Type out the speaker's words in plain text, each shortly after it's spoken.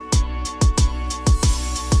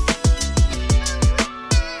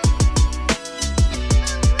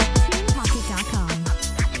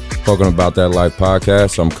Spoken About That Life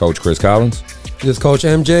podcast. I'm Coach Chris Collins. This is Coach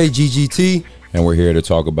MJ, GGT. And we're here to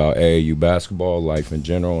talk about AAU basketball, life in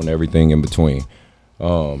general, and everything in between.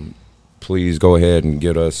 Please go ahead and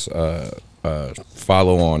get us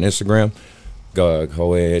follow on Instagram. Go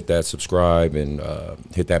ahead, hit that subscribe, and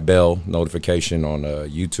hit that bell notification on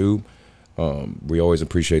YouTube. We always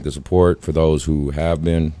appreciate the support for those who have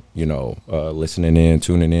been, listening in,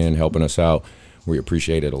 tuning in, helping us out. We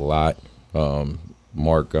appreciate it a lot.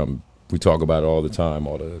 Mark, we talk about it all the time,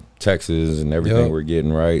 all the texts and everything we're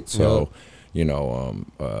getting, right? So,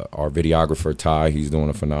 our videographer, Ty, he's doing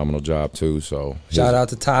a phenomenal job too. So shout out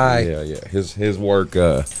to Ty. Yeah. His work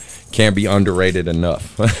can't be underrated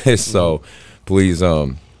enough. So please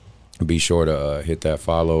be sure to hit that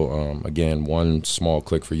follow. Again, one small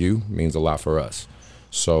click for you means a lot for us.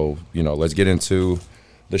 So, let's get into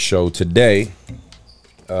the show today.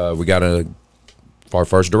 We got our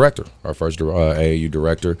first director, AAU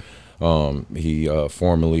director. He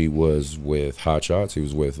formerly was with Hot Shots. He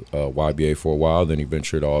was with YBA for a while. Then he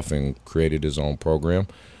ventured off and created his own program.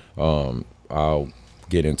 I'll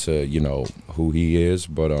get into, who he is,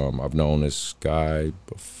 but I've known this guy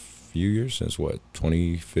a few years, since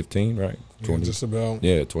 2015, right? Just about.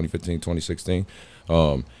 Yeah, 2015, 2016.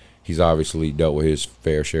 He's obviously dealt with his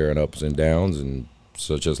fair share of ups and downs, and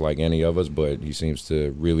so just like any of us, but he seems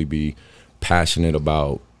to really be passionate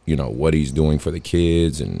about, what he's doing for the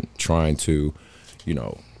kids and trying to,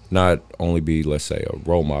 not only be, let's say, a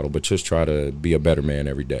role model, but just try to be a better man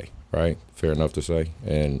every day, right? Fair enough to say.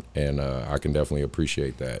 And I can definitely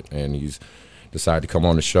appreciate that. And he's decided to come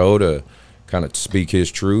on the show to kind of speak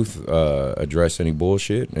his truth, address any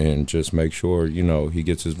bullshit, and just make sure, he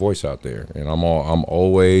gets his voice out there. And I'm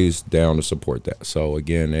always down to support that. So,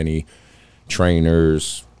 again, any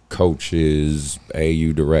trainers, coaches,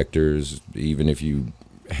 AU directors, even if you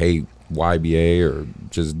hate YBA or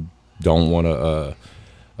just don't want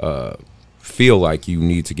to feel like you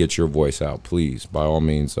need to get your voice out, please, by all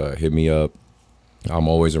means, hit me up. I'm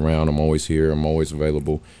always around. I'm always here. I'm always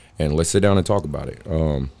available. And let's sit down and talk about it.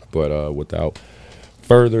 But without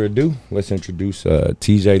further ado, let's introduce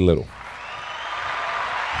TJ Little.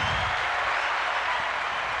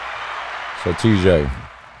 So, TJ,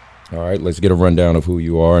 all right, let's get a rundown of who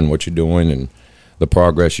you are and what you're doing and the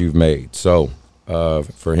progress you've made. So,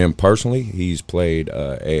 for him personally, he's played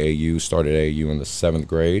AAU, started AAU in the 7th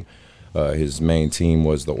grade. His main team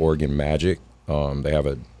was the Oregon Magic. They have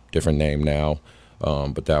a different name now,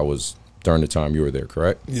 but that was during the time you were there,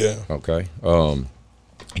 correct? Yeah. Okay.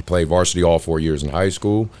 He played varsity all 4 years in high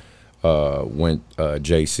school, went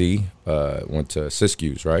JC, went to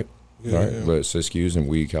Siskiyous, right? Yeah. Right. Yeah. Siskiyous in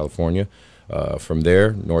Weed, California. From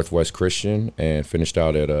there, Northwest Christian, and finished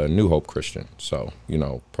out at New Hope Christian. So,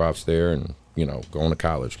 props there, and, going to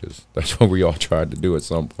college, because that's what we all tried to do at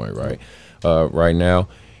some point, right? Right now,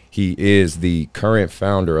 he is the current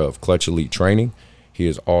founder of Clutch Elite Training. He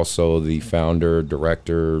is also the founder,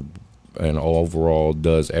 director, and overall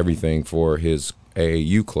does everything for his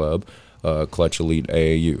AAU club, Clutch Elite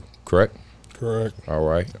AAU, correct? Correct. All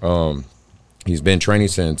right. He's been training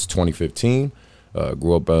since 2015.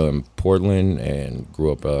 Grew up in Portland and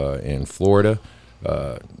grew up in Florida.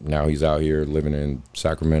 Now he's out here living in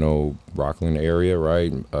Sacramento, Rockland area,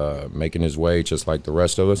 right? Making his way just like the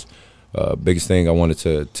rest of us. Biggest thing I wanted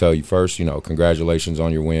to tell you first, congratulations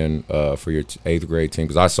on your win for your 8th grade team,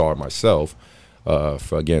 because I saw it myself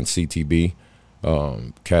against CTB.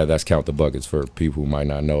 That's Count the Buckets for people who might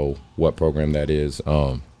not know what program that is.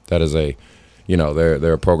 That is a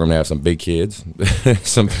they're a program that has some big kids,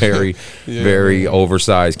 some very, very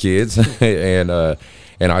oversized kids, and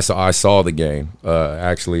I saw the game.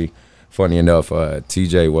 Actually, funny enough,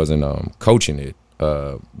 TJ wasn't coaching it.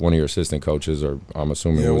 One of your assistant coaches, or I'm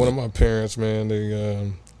assuming. Yeah, one of my parents, man.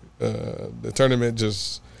 The tournament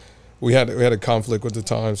we had a conflict with the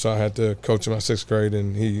time, so I had to coach in my 6th grade,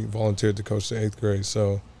 and he volunteered to coach the 8th grade.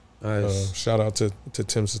 So. Nice. Shout out to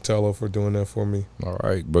Tim Sotelo for doing that for me. All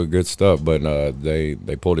right, but good stuff. But they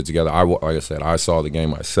pulled it together. Like I said, I saw the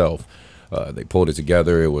game myself. They pulled it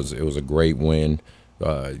together. It was a great win.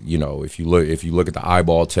 If you look at the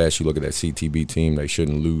eyeball test, you look at that CTB team, they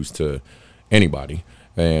shouldn't lose to anybody.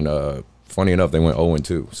 And funny enough, they went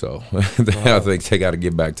 0-2. So I think they got to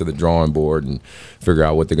get back to the drawing board and figure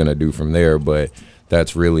out what they're gonna do from there. But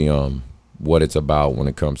that's really what it's about when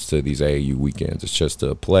it comes to these AAU weekends. It's just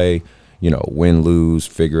to play, win, lose,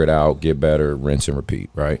 figure it out, get better, rinse and repeat,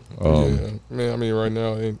 right? Man, right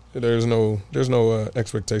now there's no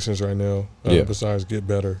expectations right now besides get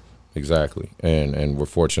better. Exactly, and we're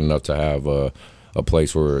fortunate enough to have a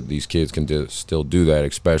place where these kids can still do that,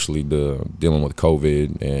 especially dealing with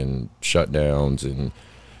COVID and shutdowns and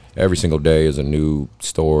every single day is a new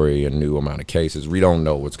story, a new amount of cases. We don't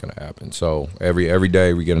know what's going to happen. So every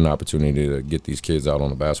day we get an opportunity to get these kids out on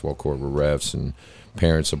the basketball court with refs and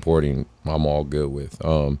parents supporting. I'm all good with.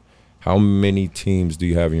 How many teams do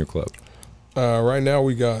you have in your club? Right now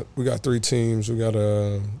we got 3 teams. We got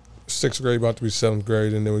a 6th grade about to be 7th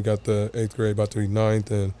grade, and then we got the 8th grade about to be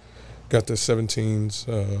 9th, and got the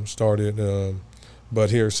 17s started. But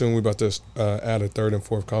here soon we're about to add a 3rd and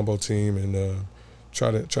 4th combo team and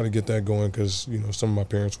try to get that going because some of my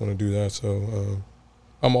parents want to do that. So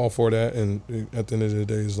I'm all for that. And at the end of the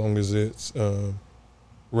day, as long as it's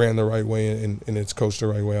ran the right way and it's coached the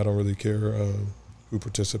right way, I don't really care who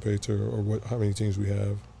participates or how many teams we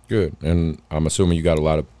have. Good. And I'm assuming you got a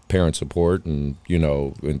lot of parent support and,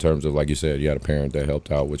 in terms of, like you said, you had a parent that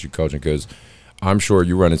helped out with you coaching because I'm sure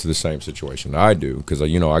you run into the same situation I do because,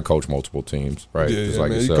 I coach multiple teams, right? Yeah, Just like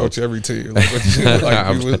man, yourself. you coach every team.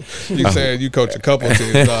 You saying you coach a couple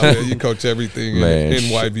teams. Nah, man, you coach everything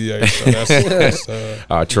in YBA. So that's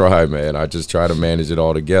I try, man. I just try to manage it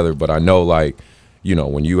all together. But I know,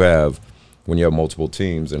 when you have multiple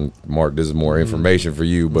teams, and Mark, this is more information for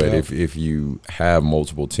you, but if you have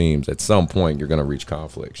multiple teams, at some point you're going to reach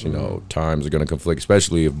conflicts. Times are going to conflict,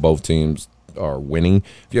 especially if both teams are winning.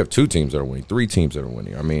 If you have 2 teams that are winning, 3 teams that are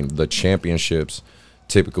winning, I mean, the championships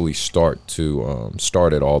typically start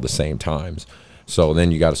at all the same times. So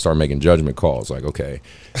then you got to start making judgment calls. Like, okay,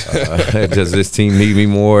 does this team need me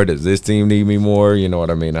more? Does this team need me more? You know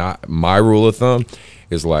what I mean? My rule of thumb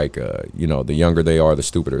is like, the younger they are, the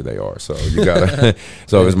stupider they are. So you gotta.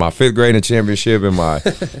 So if it's my 5th grade in the championship and my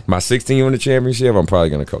 16th in the championship, I'm probably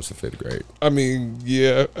gonna coach the 5th grade. I mean,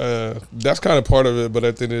 yeah, that's kind of part of it. But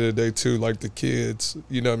at the end of the day, too, like the kids,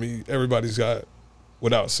 everybody's got.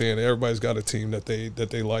 Without saying it, everybody's got a team that they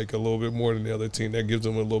like a little bit more than the other team. That gives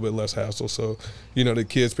them a little bit less hassle. So, the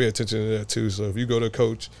kids pay attention to that too. So if you go to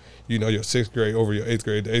coach, your 6th grade over your 8th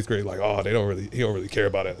grade, the 8th grade, like, oh, he don't really care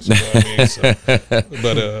about that. You know what I mean? So,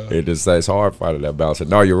 but it's hard finding that balance.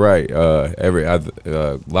 No, you're right.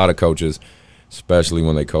 A lot of coaches, especially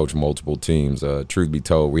when they coach multiple teams. Truth be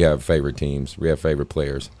told, we have favorite teams. We have favorite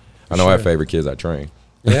players. I know I have favorite kids I train.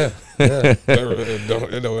 Yeah. Everybody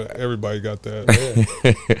got that.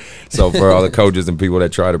 Yeah. So for all the coaches and people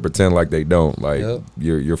that try to pretend like they don't,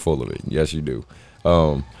 you're full of it. Yes, you do.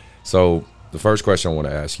 So the first question I want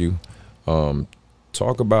to ask you,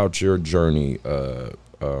 talk about your journey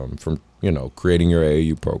from creating your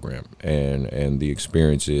AAU program and the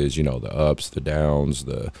experiences, the ups, the downs,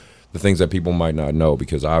 the things that people might not know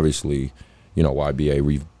because obviously, YBA,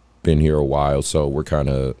 we've been here a while, so we're kind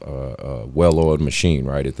of a well-oiled machine,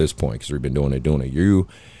 right, at this point because we've been doing it. You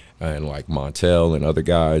and like Montel and other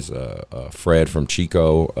guys, Fred from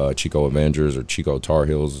Chico Avengers or Chico Tar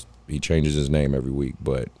Heels. He changes his name every week,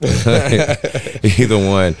 but either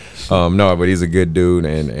one. No, but he's a good dude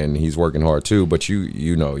and he's working hard too. But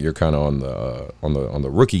you're kind of on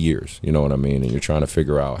the rookie years. You know what I mean? And you're trying to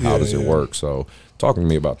figure out how does it work. So talk to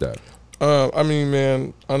me about that. I mean,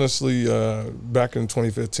 man, honestly, back in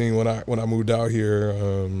 2015 when I moved out here,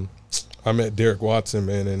 I met Derek Watson,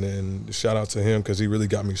 man, and shout out to him because he really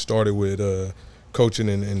got me started with coaching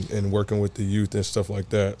and working with the youth and stuff like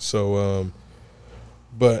that. So,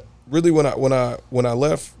 but really, when I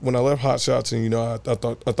left Hot Shots, and I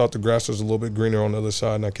thought the grass was a little bit greener on the other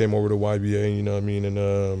side, and I came over to YBA, you know what I mean,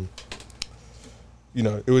 and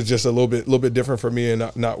it was just a little bit different for me,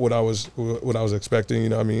 and not what I was expecting, you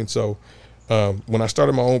know what I mean. So when I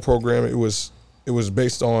started my own program, it was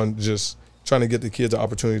based on just trying to get the kids an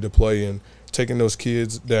opportunity to play and taking those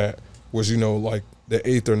kids that was like the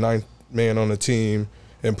 8th or 9th man on the team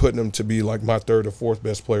and putting them to be like my 3rd or 4th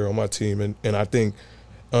best player on my team, and I think.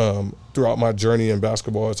 Throughout my journey in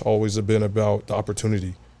basketball, it's always been about the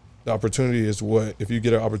opportunity. The opportunity is what, if you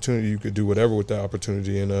get an opportunity, you could do whatever with that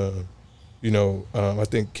opportunity. And, I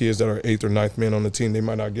think kids that are 8th or 9th man on the team, they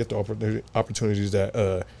might not get the opportunities that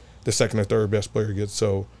the 2nd or 3rd best player gets.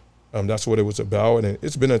 So that's what it was about. And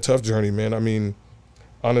it's been a tough journey, man. I mean,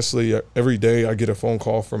 honestly, every day I get a phone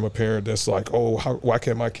call from a parent that's like, oh, why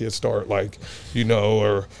can't my kid start? Like,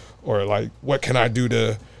 or like, what can I do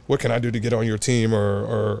to get on your team,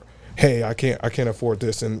 or hey, I can't afford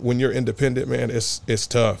this. And when you're independent, man, it's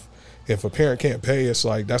tough. If a parent can't pay, it's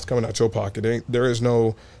like that's coming out your pocket. There is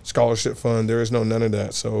no scholarship fund. There is none of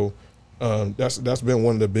that. So that's been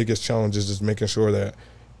one of the biggest challenges, is making sure that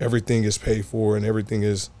everything is paid for and everything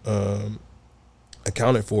is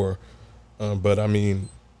accounted for. But I mean,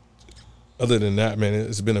 other than that, man,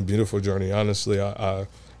 it's been a beautiful journey. Honestly, I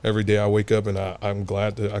every day I wake up and I'm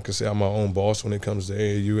glad that I can say I'm my own boss when it comes to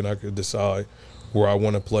AAU, and I could decide where I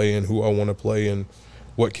want to play and who I want to play. And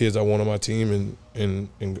what kids I want on my team and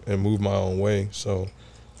move my own way. So,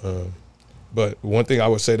 but one thing I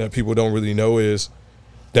would say that people don't really know is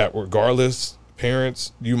that regardless,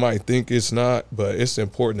 parents, you might think it's not, but it's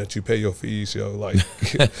important that you pay your fees, yo. Like,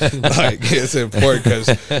 like it's important because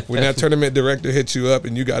when that tournament director hits you up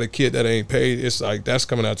and you got a kid that ain't paid, it's like that's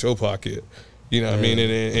coming out your pocket. You know what I mean?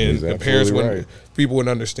 And the parents, people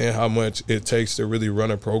wouldn't understand how much it takes to really run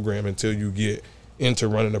a program until you get into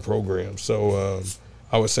running a program. So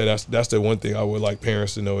I would say that's the one thing I would like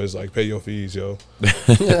parents to know is like pay your fees, yo.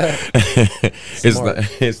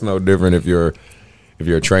 It's no different if you're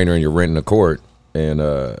a trainer and you're renting a court and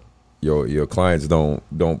your clients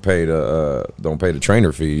don't pay the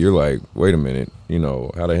trainer fee. You're like, wait a minute, you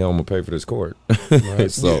know, how the hell am I gonna pay for this court? Right.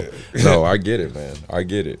 So no, I get it, man. I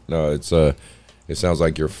get it. No, it sounds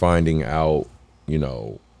like you're finding out, you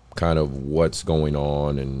know, kind of what's going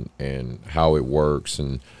on and how it works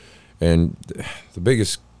and the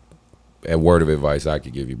biggest word of advice I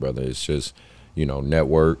could give you, brother, is just, you know,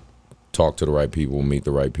 network, talk to the right people, meet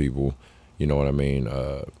the right people. You know what I mean?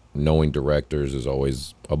 Knowing directors is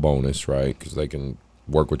always a bonus, right? Because they can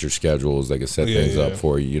work with your schedules. They can set things up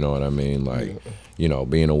for you. You know what I mean? Like, you know,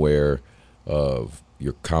 being aware of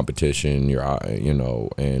your competition, you know,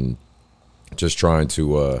 and just trying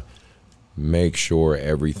to make sure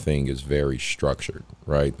everything is very structured,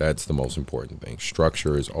 right? That's the most important thing.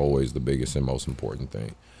 Structure is always the biggest and most important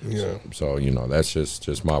thing. Yeah. So you know, that's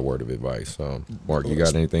just my word of advice. Mark, you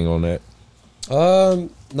got anything on that?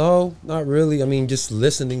 No, not really. I mean, just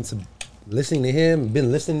listening to him,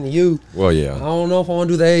 been listening to you. Well, yeah. I don't know if I want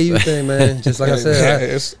to do the AAU thing, man. Just like I said,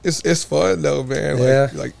 it's fun though,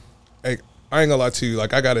 man. Like I ain't gonna lie to you.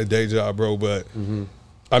 Like I got a day job, bro, but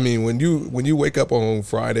I mean, when you wake up on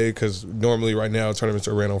Friday, because normally right now tournaments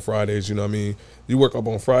are ran on Fridays. You know what I mean? You work up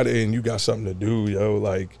on Friday and you got something to do, yo.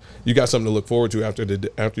 Like you got something to look forward to after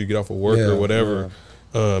you get off of work or whatever.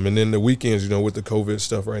 Yeah. And then the weekends, you know, with the COVID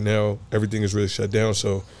stuff right now, everything is really shut down.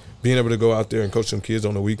 So being able to go out there and coach some kids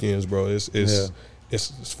on the weekends, bro, it's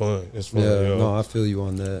fun. It's fun. Yeah, yo. no, I feel you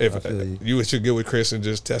on that. If you should get with Chris and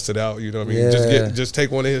just test it out, you know what I mean? Yeah. Just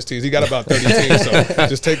take one of his teams. He got about 30 teams, so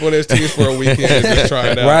just take one of his teams for a weekend and just try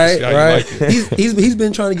it out. Right. Like he's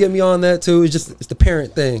been trying to get me on that too. It's the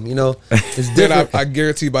parent thing, you know. It's different. Then I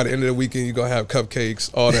guarantee by the end of the weekend you're gonna have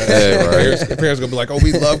cupcakes, all that. Yeah, right. Parents gonna be like, "Oh,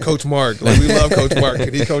 we love Coach Mark. Like we love Coach Mark.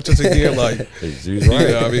 Can he coach us again?" Like, you know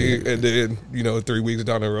what I mean? And then 3 weeks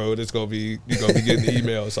down the road, you're gonna be getting the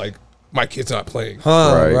email. It's like, my kid's not playing.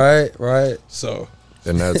 Right. So,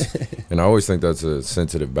 and I always think that's a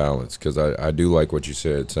sensitive balance because I do like what you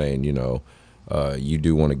said, saying, you know, you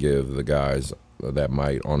do want to give the guys that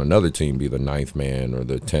might on another team be the 9th man or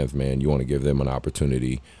the 10th man, you want to give them an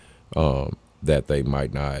opportunity that they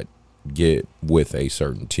might not get with a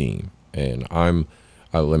certain team. And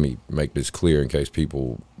let me make this clear in case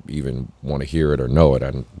people even want to hear it or know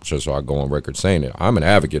it, just so I go on record saying it. I'm an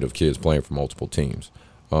advocate of kids playing for multiple teams.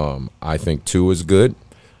 I think 2 is good.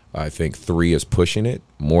 I think 3 is pushing it.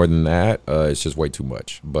 More than that, it's just way too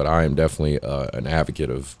much. But I am definitely an advocate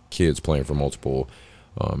of kids playing for multiple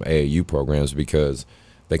AAU programs because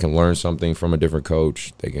they can learn something from a different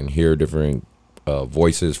coach. They can hear different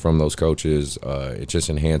voices from those coaches. It just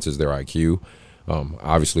enhances their IQ.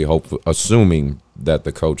 Obviously, assuming that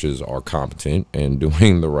the coaches are competent and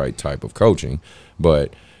doing the right type of coaching.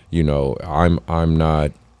 But you know, I'm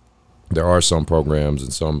not. There are some programs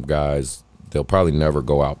and some guys, they'll probably never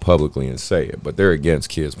go out publicly and say it, but they're against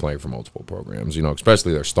kids playing for multiple programs, you know,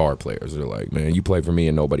 especially their star players. They're like, man, you play for me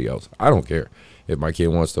and nobody else. I don't care. If my kid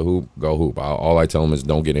wants to hoop, go hoop. All I tell them is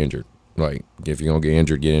don't get injured. Like, if you're going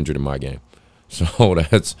to get injured in my game. So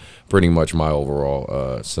that's pretty much my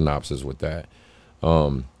overall synopsis with that.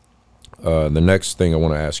 The next thing I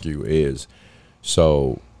want to ask you is,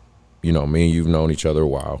 so, you know, me and you've known each other a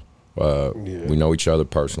while. We know each other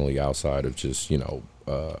personally outside of just, you know,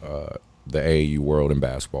 the AAU world and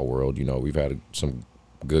basketball world. You know, we've had some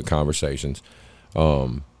good conversations.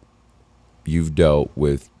 You've dealt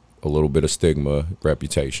with a little bit of stigma,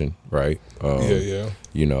 reputation, right?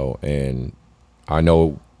 You know, and I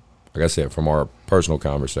know, like I said, from our personal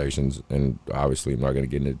conversations, and obviously I'm not going to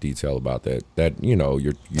get into detail about that, you know,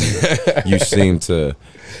 you seem to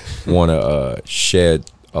want to shed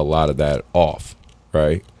a lot of that off,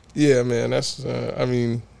 right? Yeah, man, that's I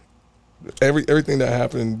mean, everything that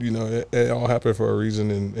happened, you know, it all happened for a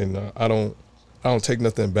reason, and I don't take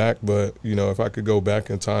nothing back. But you know, if I could go back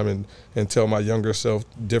in time and tell my younger self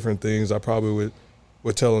different things, I probably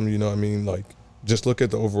would tell him, you know what I mean, like just look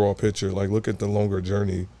at the overall picture, like look at the longer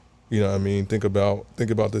journey, you know what I mean, think about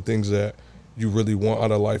the things that you really want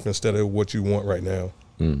out of life instead of what you want right now.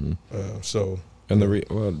 So And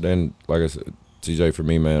then like I said, TJ, for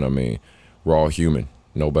me, man, I mean, we're all human.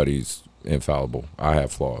 Nobody's infallible. I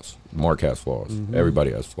have flaws. Mark has flaws.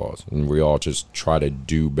 Everybody has flaws, and we all just try to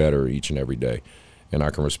do better each and every day. And I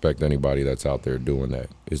can respect anybody that's out there doing that.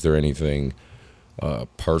 Is there anything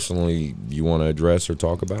personally you want to address or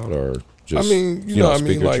talk about, or just speak your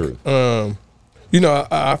truth? I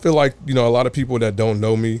feel like a lot of people that don't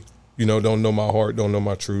know me, don't know my heart, don't know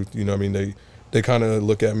my truth. They kind of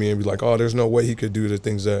look at me and be like, oh, there's no way he could do the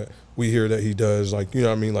things that we hear that he does. Like,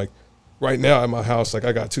 like right now at my house, like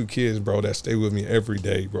I got 2 kids, bro, that stay with me every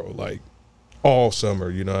day, bro, like all summer.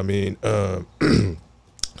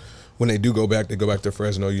 When they do go back, they go back to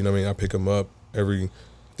Fresno. I pick them up every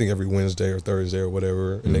Wednesday or Thursday or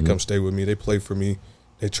whatever, and they come stay with me. They play for me.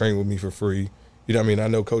 They train with me for free. I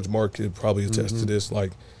know Coach Mark could probably attest to this.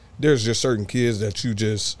 Like, there's just certain kids that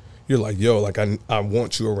you're like, yo, like I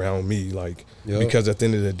want you around me, like, because at the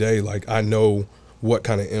end of the day, like I know what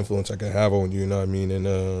kind of influence I can have on you.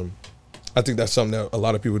 And I think that's something that a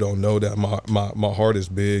lot of people don't know, that my heart is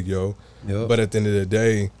big, yo. Yep. But at the end of the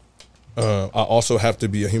day, I also have to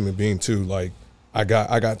be a human being too. Like I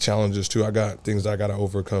got challenges too. I got things that I got to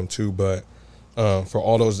overcome too. But for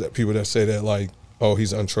all those people that say that, like, oh,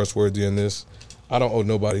 he's untrustworthy in this, I don't owe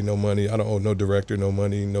nobody no money. I don't owe no director no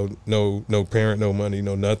money, no parent no money,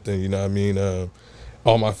 no nothing.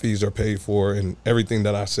 All my fees are paid for, and everything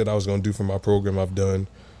that I said I was going to do for my program, I've done.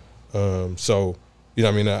 And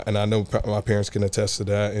I know my parents can attest to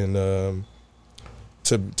that. And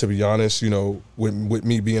to be honest, with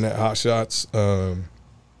me being at Hot Shots,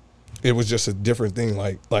 it was just a different thing.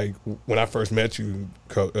 Like when I first met you,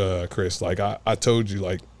 Chris, like I told you,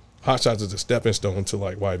 like, Hot Shots is a stepping stone to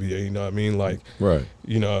like YBA, you know what I mean? Like, right.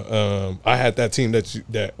 I had that team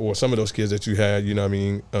or some of those kids that you had, you know what I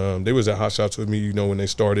mean? They was at Hot Shots with me, when they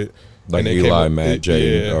started. Like Eli, Matt,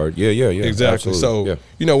 Jay. Yeah. Exactly. Absolutely. So,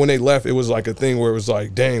 when they left, it was like a thing where it was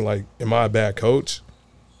like, dang, like, am I a bad coach?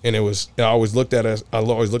 And I always looked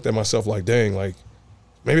at myself like, dang, like,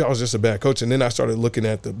 maybe I was just a bad coach. And then I started looking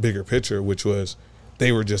at the bigger picture, which was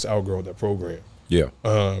they were just outgrowing that program. Yeah.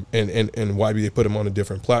 And YBA put him on a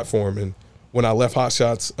different platform. And when I left Hot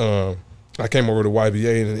Shots, I came over to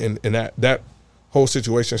YBA, and that whole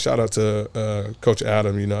situation, shout out to Coach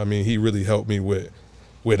Adam, he really helped me with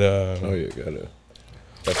that's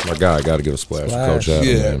my guy. I gotta give a splash to Coach Adam.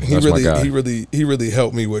 Yeah, man. That's my guy. He really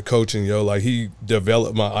helped me with coaching, yo. Like, he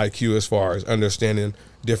developed my IQ as far as understanding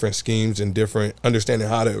different schemes and understanding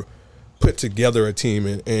how to put together a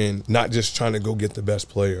team and not just trying to go get the best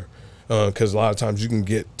player. Because a lot of times you can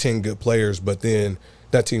get 10 good players, but then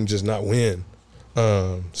that team just not win.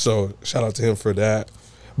 So shout out to him for that.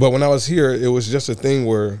 But when I was here, it was just a thing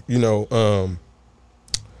where,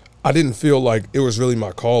 I didn't feel like it was really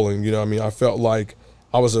my calling. I felt like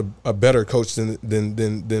I was a better coach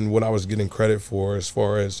than what I was getting credit for, as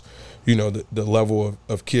far as, the level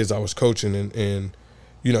of kids I was coaching. And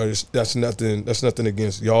that's nothing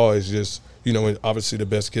against y'all. It's just, obviously the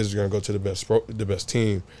best kids are going to go to the best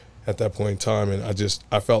team at that point in time. And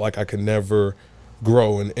I felt like I could never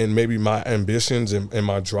grow. And maybe my ambitions and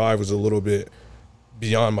my drive was a little bit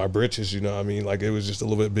beyond my britches, Like, it was just a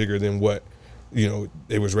little bit bigger than what,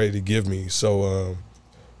 they was ready to give me. So,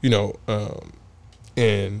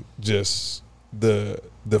 and just the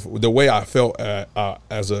way I felt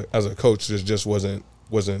as a coach just wasn't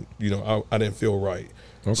I didn't feel right.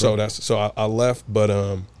 Okay. So I left, but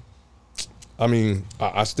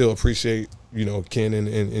I still appreciate Ken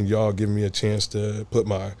and y'all giving me a chance to put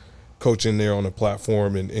my coach in there on the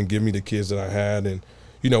platform and give me the kids that I had. And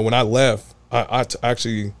when I left, I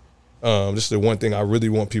actually this is the one thing I really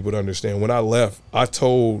want people to understand. When I left, I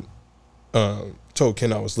told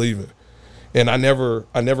Ken I was leaving. And I never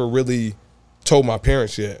really told my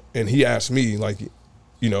parents yet. And he asked me, like,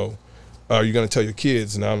 are you going to tell your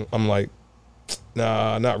kids? And I'm like,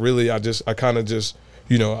 nah, not really. I kind of just,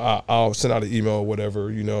 I'll send out an email or whatever,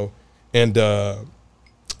 And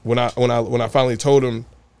when I finally told them,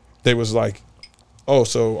 they was like, oh,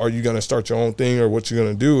 so are you going to start your own thing, or what you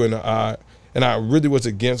going to do? And I really was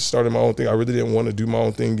against starting my own thing. I really didn't want to do my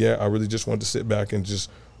own thing yet. I really just wanted to sit back and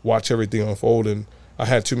just watch everything unfold. And I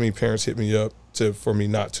had too many parents hit me up for me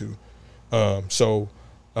not to. So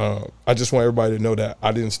I just want everybody to know that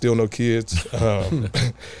I didn't steal no kids. I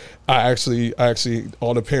actually,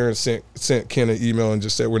 all the parents sent Ken an email and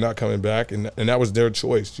just said we're not coming back, and that was their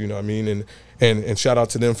choice. You know what I mean? And shout out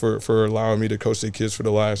to them for allowing me to coach their kids for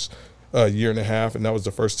the last year and a half, and that was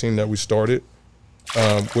the first team that we started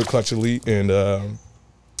with Clutch Elite. And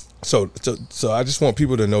so I just want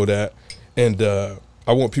people to know that, and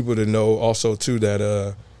I want people to know also too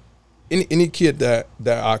that any kid that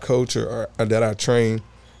I coach or that I train,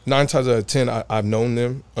 9 times out of 10, I've known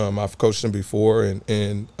them. I've coached them before,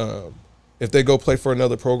 and if they go play for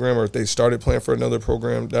another program or if they started playing for another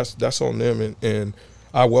program, that's on them, and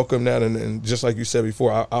I welcome that. And just like you said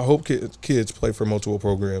before, I hope kids play for multiple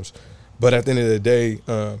programs. But at the end of the day,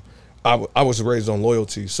 I was raised on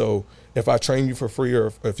loyalty. So if I train you for free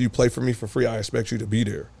or if you play for me for free, I expect you to be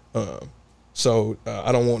there. So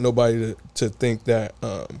I don't want nobody to think that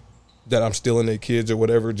that I'm stealing their kids or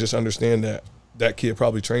whatever. Just understand that kid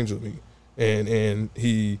probably trains with me, and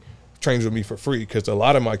he trains with me for free, because a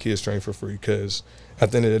lot of my kids train for free, because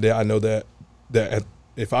at the end of the day, I know that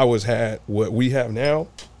if I had what we have now,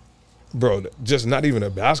 bro, just not even a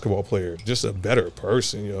basketball player, just a better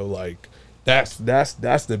person, like that's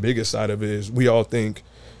the biggest side of it. Is we all think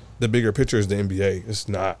the bigger picture is the NBA. It's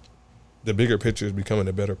not. The bigger picture is becoming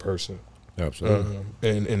a better person. Absolutely.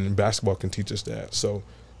 And basketball can teach us that. So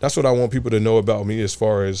that's what I want people to know about me, as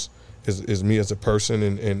far as me as a person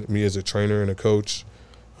and me as a trainer and a coach.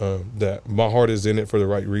 That my heart is in it for the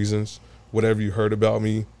right reasons. Whatever you heard about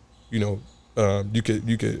me, you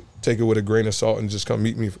could take it with a grain of salt and just come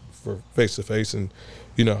meet me for face to face. And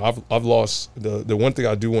I've lost the one thing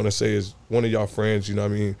I do want to say is, one of y'all friends,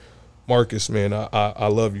 Marcus, man, I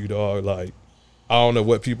love you, dog. Like, I don't know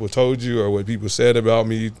what people told you or what people said about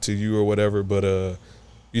me to you or whatever, but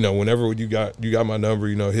whenever you got my number,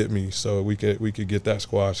 hit me so we could get that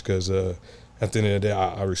squashed, because at the end of the day,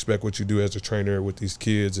 I respect what you do as a trainer with these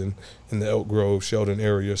kids in the Elk Grove, Sheldon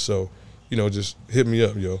area. So, just hit me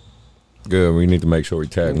up, yo. Good. We need to make sure we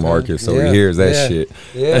tag Marcus so he hears that shit.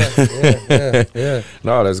 Yeah.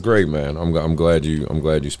 No, that's great, man. I'm glad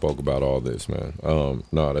you spoke about all this, man.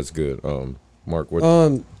 No, that's good. Mark, what?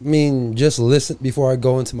 I mean, just listen before I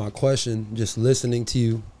go into my question. Just listening to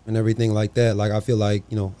you and everything like that. Like, I feel like,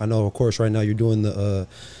 I know, of course, right now you're doing the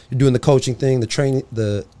coaching thing, the training,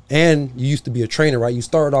 and you used to be a trainer, right? You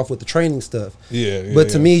started off with the training stuff. Yeah. But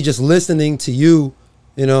to me, just listening to you,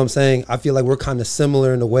 you know what I'm saying, I feel like we're kind of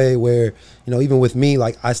similar in a way where, even with me,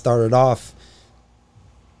 like, I started off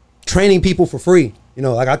training people for free.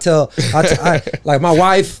 Like I like, my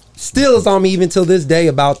wife still is on me even till this day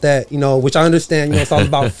about that, which I understand, it's all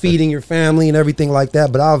about feeding your family and everything like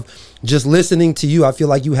that. But I've just listening to you, I feel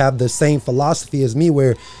like you have the same philosophy as me,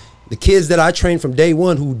 where the kids that I trained from day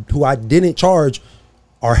one who I didn't charge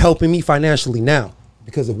are helping me financially now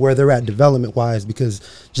because of where they're at development wise. Because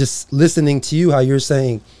just listening to you, how you're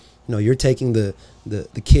saying, you're taking the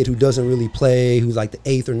kid who doesn't really play, who's like the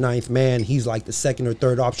 8th or 9th man, he's like the 2nd or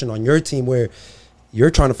 3rd option on your team, where you're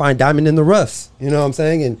trying to find diamond in the roughs, you know what I'm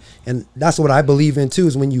saying? And that's what I believe in too,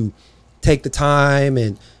 is when you take the time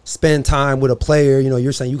and spend time with a player,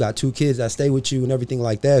 you're saying you got 2 kids that stay with you and everything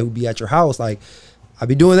like that, who be at your house. Like, I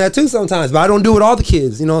be doing that too sometimes, but I don't do it with all the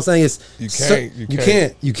kids, you know what I'm saying? You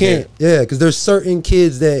can't. Yeah, because there's certain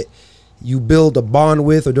kids that you build a bond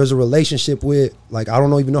with or there's a relationship with. Like, I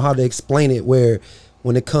don't even know how to explain it, where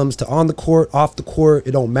when it comes to on the court, off the court,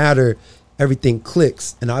 it don't matter. Everything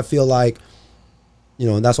clicks. And I feel like,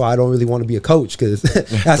 and that's why I don't really want to be a coach, because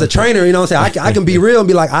as a trainer, you know what I'm saying, I can be real and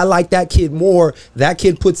be like, I like that kid more. That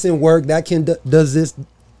kid puts in work. That kid does this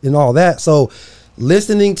and all that. So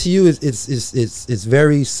listening to you it's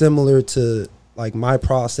very similar to like my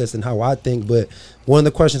process and how I think. But one of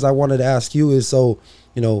the questions I wanted to ask you is, so,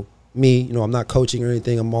 me, I'm not coaching or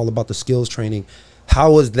anything. I'm all about the skills training.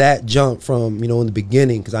 How was that jump from, in the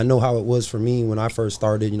beginning? Because I know how it was for me when I first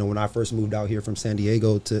started, when I first moved out here from San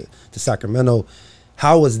Diego to Sacramento.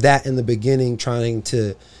 How was that in the beginning, trying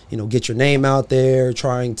to, get your name out there,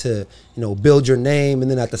 trying to, build your name, and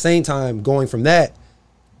then at the same time going from that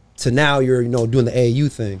to now you're, doing the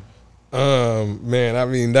AAU thing? Man, I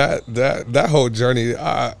mean, that whole journey,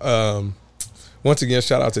 once again,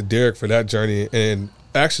 shout out to Derek for that journey. And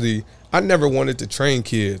actually, I never wanted to train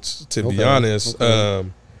kids, to be honest. Okay.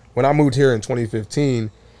 When I moved here in 2015,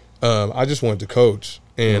 I just wanted to coach.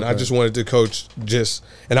 And I just wanted to coach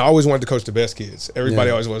and I always wanted to coach the best kids.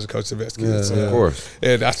 Everybody always wants to coach the best kids. Of course.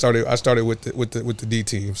 And I started with the D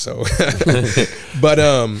team. So, but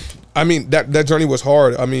I mean, that journey was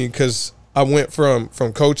hard. I mean, because I went from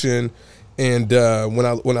coaching, and when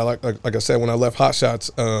I like I said, when I left Hot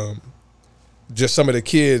Shots, just some of the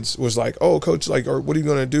kids was like, "Oh, coach, like, or what are you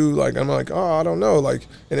gonna do?" Like, I'm like, "Oh, I don't know." Like,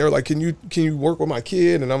 and they were like, "Can you work with my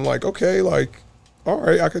kid?" And I'm like, "Okay, like, all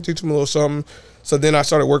right, I could teach him a little something." So then I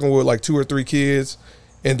started working with like 2 or 3 kids,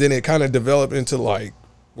 and then it kind of developed into like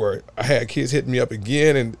where I had kids hitting me up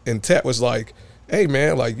again, and Tet was like, "Hey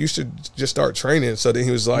man, like, you should just start training." So then he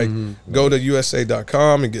was like, "Go to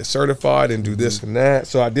USA.com and get certified and do this and that."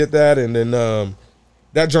 So I did that, and then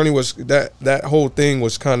that journey was that whole thing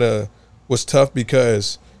was kind of was tough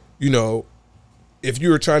because, you know, if you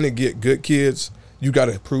were trying to get good kids, you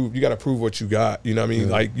gotta prove what you got. You know what I mean?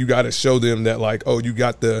 Yeah. Like, you gotta show them that, like, oh, you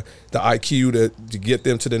got the IQ to get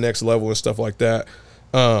them to the next level and stuff like that.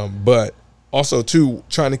 But also too,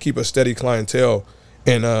 trying to keep a steady clientele.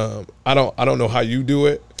 And I don't know how you do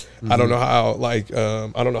it. I don't know how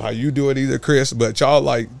I don't know how you do it either, Chris. But y'all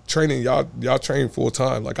like training, y'all train full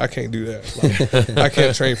time. Like, I can't do that. Like, I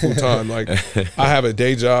can't train full time. Like, I have a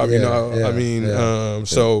day job. You know, I mean,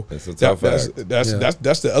 so It's a tough act.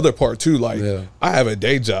 that's the other part too. Like, I have a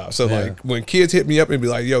day job. So like, when kids hit me up and be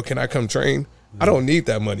like, "Yo, can I come train?" I don't need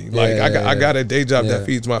that money. Like, I got a day job that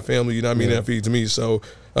feeds my family. You know what I mean? That feeds me. So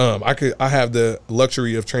I have the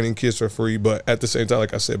luxury of training kids for free. But at the same time,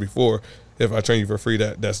 like I said before, if I train you for free,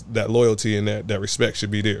 that loyalty and that respect should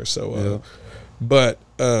be there. So, but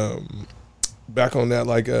back on that,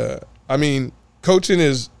 like, I mean, coaching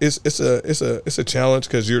it's a challenge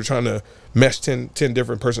because you're trying to mesh 10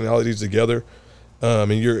 different personalities together,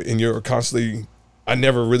 and you're constantly. I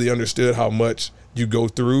never really understood how much you go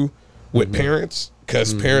through with parents,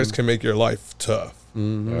 because parents can make your life tough.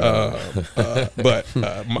 But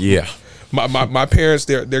my parents,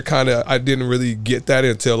 they're kind of, I didn't really get that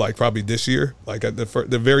until like probably this year. Like at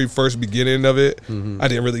the very first beginning of it, I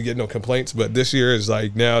didn't really get no complaints. But this year is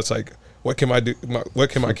like, now it's like, what can I do? What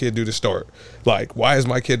can my kid do to start? Like, why is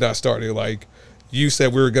my kid not starting? Like, you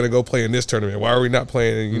said we were gonna go play in this tournament. Why are we not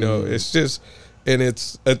playing? And, you know, it's just, and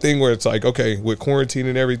it's a thing where it's like, okay, with quarantine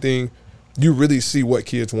and everything, you really see what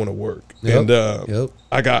kids want to work. And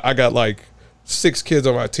I got like 6 kids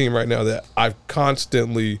on my team right now that I've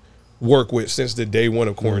constantly work with since the day one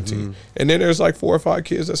of quarantine. And then there's like 4 or 5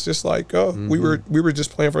 kids that's just like, oh, we were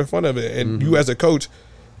just playing for the fun of it. And you as a coach,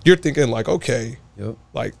 you're thinking like, okay,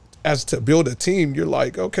 like, as to build a team, you're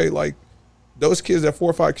like, okay, like, those kids, that 4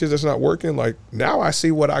 or 5 kids that's not working, like, now I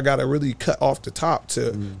see what I got to really cut off the top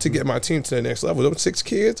to get my team to the next level. Those 6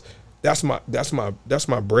 kids, that's my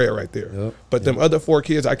bread right there. But them other 4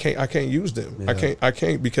 kids, I can't use them. I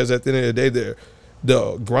can't because at the end of the day,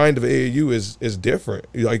 the grind of AAU is different.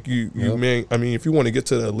 Like, man, I mean, if you want to get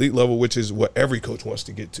to the elite level, which is what every coach wants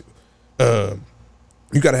to get to,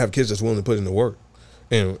 you got to have kids that's willing to put in the work.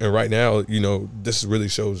 And right now, you know, this really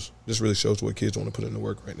shows what kids want to put in the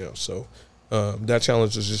work right now. So that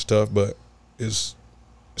challenge is just tough, but it's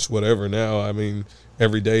whatever now. I mean,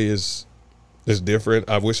 every day is different.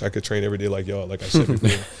 I wish I could train every day like y'all, like I said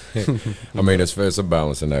before. I mean, it's a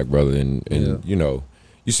balancing act, brother. And you know,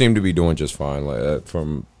 you seem to be doing just fine, like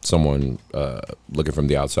from someone looking from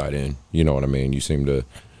the outside in. You know what I mean? You seem to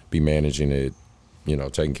be managing it, you know,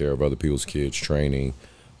 taking care of other people's kids, training,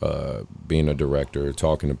 being a director,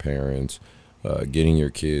 talking to parents, getting your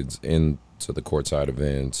kids into the courtside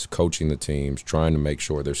events, coaching the teams, trying to make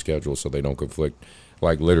sure they're scheduled so they don't conflict.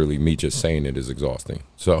 Like, literally, me just saying it is exhausting.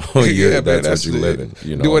 So that's what you live in.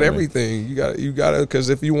 You know, doing everything. You got to, because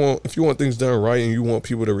if you want things done right and you want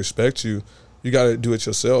people to respect you, you got to do it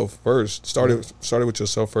yourself first. Start it with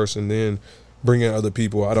yourself first, and then bring in other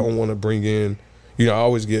people. I don't want to bring in, you know, I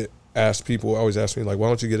always ask me like, why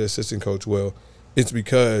don't you get an assistant coach? Well, it's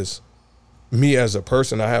because me as a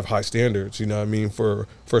person, I have high standards, you know what I mean, for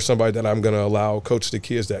somebody that I'm going to allow coach the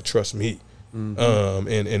kids that trust me. And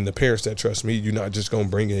the parents that trust me. You're not just going to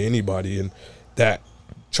bring in anybody, and that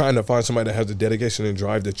trying to find somebody that has the dedication and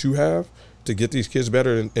drive that you have to get these kids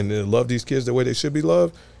better and to love these kids the way they should be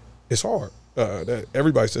loved, it's hard. That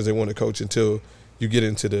everybody says they want to coach until you get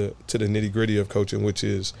into the nitty gritty of coaching, which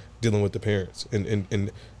is dealing with the parents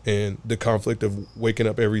and the conflict of waking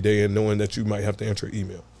up every day and knowing that you might have to answer an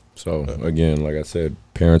email. So again, like I said,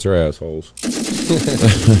 parents are assholes.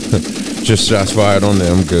 Just shots fired on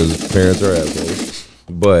them because parents are assholes.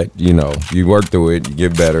 But you know, you work through it, you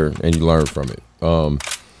get better, and you learn from it.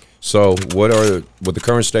 So with the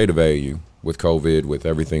current state of AAU, with COVID, with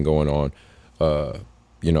everything going on,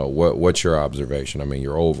 you know, what's your observation? I mean,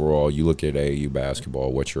 your overall, you look at AAU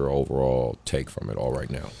basketball, what's your overall take from it all right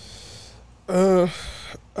now? I'm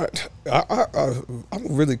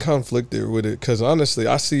really conflicted with it because honestly,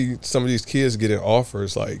 I see some of these kids getting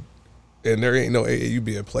offers like, and there ain't no AAU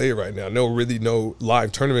being played right now. No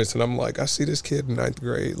live tournaments, and I'm like, I see this kid in 9th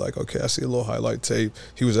grade. Like, okay, I see a little highlight tape.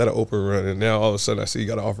 He was at an open run, and now all of a sudden I see he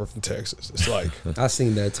got an offer from Texas. It's like I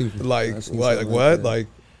seen that too. Like what? Like,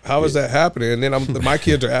 how is that happening? And then my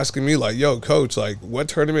kids are asking me like, "Yo, coach, like, what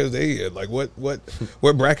tournament is they in? Like, what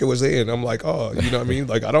bracket was they in?" I'm like, "Oh, you know what I mean?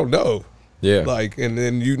 Like, I don't know." Yeah. Like, and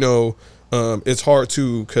then you know, it's hard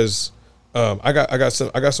too because I got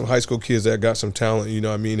some high school kids that got some talent. You know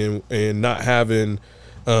what I mean? And not having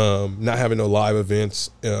not having no live events.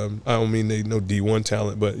 I don't mean no D1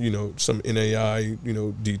 talent, but some NAI,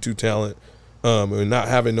 D2 talent, and not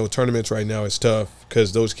having no tournaments right now is tough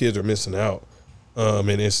because those kids are missing out. And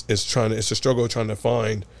it's a struggle trying to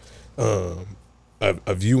find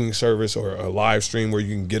a viewing service or a live stream where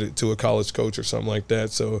you can get it to a college coach or something like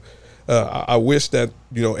that. So I wish that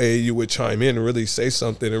AAU would chime in and really say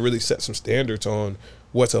something and really set some standards on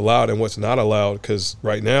what's allowed and what's not allowed, because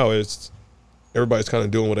right now everybody's kind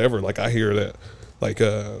of doing whatever. Like I hear that,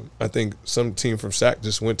 I think some team from SAC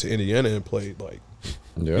just went to Indiana and played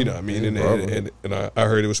Yeah, what I mean, and I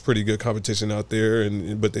heard it was pretty good competition out there,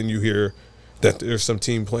 but then you hear that there's some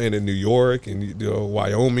team playing in New York and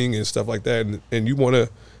Wyoming and stuff like that, and you want to,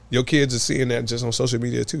 your kids are seeing that just on social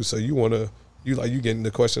media too, so you want to, you getting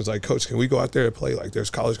the questions like, Coach, can we go out there and play? Like,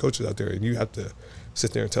 there's college coaches out there, and you have to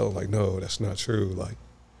sit there and tell them like, no, that's not true. Like,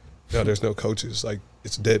 no, there's no coaches. Like,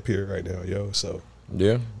 it's a dead period right now, yo. So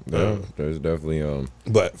yeah, there's definitely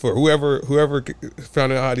But for whoever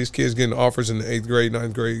found out how these kids getting offers in the 8th grade,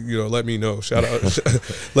 9th grade, let me know. Shout out,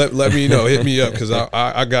 let me know. Hit me up, because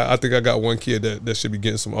I think I got one kid that should be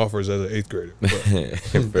getting some offers as an 8th grader. But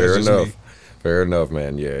Fair enough,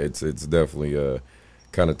 man. Yeah, it's definitely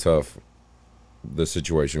kind of tough, the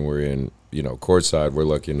situation we're in. Courtside, we're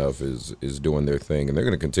lucky enough is doing their thing, and they're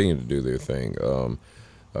going to continue to do their thing.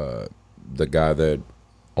 The guy that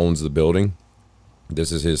owns the building,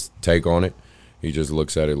 this is his take on it. He just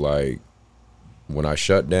looks at it like, when I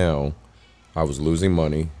shut down, I was losing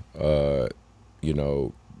money.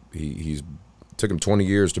 He's took him 20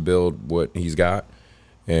 years to build what he's got,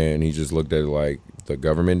 and he just looked at it like, the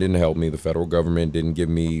government didn't help me. The federal government didn't give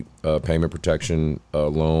me a payment protection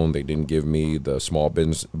loan. They didn't give me the small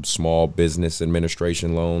business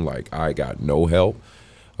administration loan. Like, I got no help.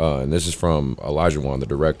 And this is from Elijah Wan, the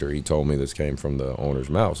director. He told me this came from the owner's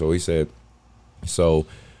mouth. So he said, so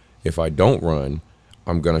if I don't run,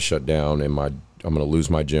 I'm going to shut down, and I'm going to lose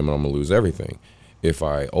my gym, and I'm going to lose everything. If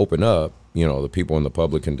I open up, the people in the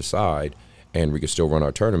public can decide, and we can still run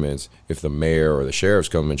our tournaments. If the mayor or the sheriffs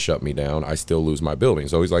come and shut me down, I still lose my building.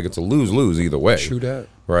 So he's like, it's a lose-lose either way. True that.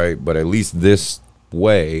 Right? But at least this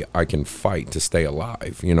way I can fight to stay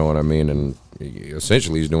alive. You know what I mean? And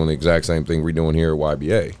essentially he's doing the exact same thing we're doing here at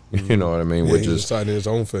YBA. You know what I mean? Yeah, he's deciding his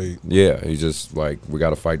own fate. Yeah, he's just like, we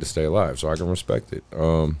got to fight to stay alive. So I can respect it.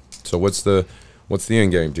 So what's the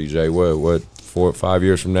end game, TJ? What 4 or 5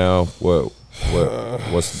 years from now? What's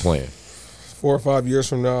the plan? 4 or 5 years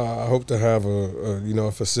from now, I hope to have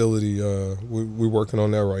a facility. We're working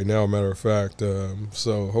on that right now, matter of fact.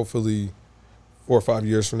 So hopefully 4 or 5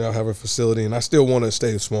 years from now, have a facility. And I still want to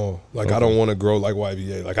stay small. Like, okay. I don't want to grow like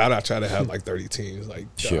YBA. Like, I'm not trying to have like 30 teams. Like,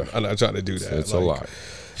 sure. I'm not trying to do that. It's a lot.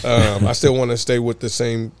 I still want to stay with the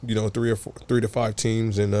same, 3 to 5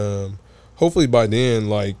 teams. And hopefully by then,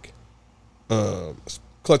 like,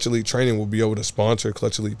 Clutch Elite Training will be able to sponsor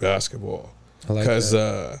Clutch Elite Basketball. Because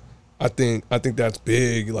I think that's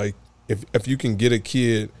big. Like, if you can get a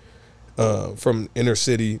kid from inner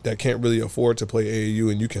city that can't really afford to play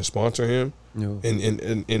AAU, and you can sponsor him, and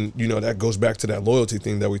that goes back to that loyalty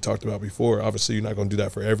thing that we talked about before. Obviously, you're not going to do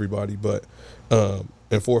that for everybody, but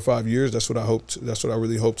in 4 or 5 years, that's what I hope. That's what I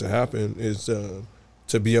really hope to happen, is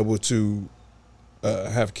to be able to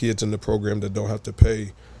have kids in the program that don't have to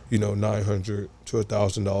pay $900 to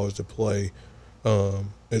 $1,000 to play.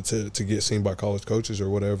 And to get seen by college coaches or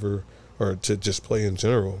whatever, or to just play in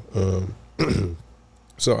general.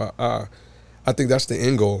 So I think that's the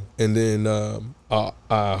end goal. And then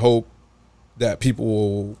I hope that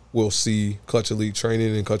people will see Clutch Elite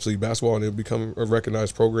Training and Clutch Elite Basketball, and it'll become a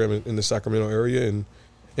recognized program in the Sacramento area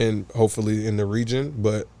and hopefully in the region.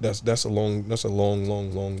 But that's a long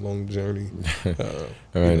journey.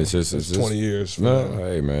 I mean, it's just 20 years.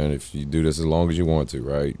 Hey man, if you do this as long as you want to,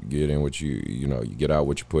 right? Get in what you get out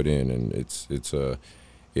what you put in, and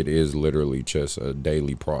it is literally just a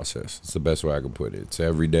daily process. It's the best way I can put it. It's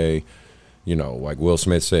every day. Like Will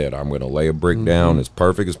Smith said, I'm going to lay a brick down as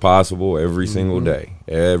perfect as possible every single day,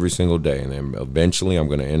 and then eventually I'm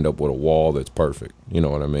going to end up with a wall that's perfect. You know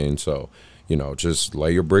what I mean? So. Just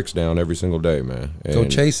lay your bricks down every single day, man. And go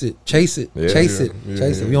chase it.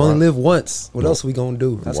 We only live once. What else are we gonna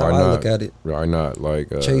do? That's how I look at it. Why not? Like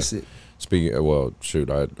chase it. I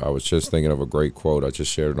was just thinking of a great quote. I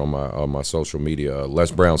just shared it on my social media.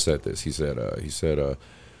 Les Brown said this. He said,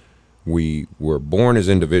 we were born as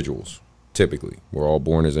individuals. Typically, we're all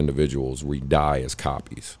born as individuals. We die as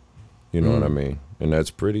copies. You know what I mean? And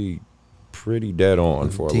that's pretty dead on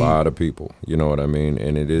for a lot of people. You know what I mean?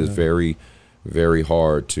 And it is very, very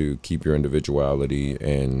hard to keep your individuality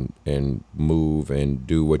and move and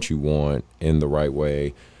do what you want in the right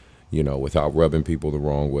way. without rubbing people the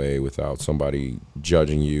wrong way, without somebody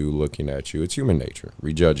judging you, looking at you. It's human nature.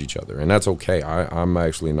 We judge each other, and that's okay. I'm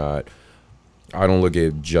actually not. I don't look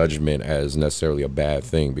at judgment as necessarily a bad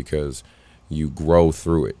thing, because you grow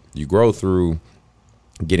through it. You grow through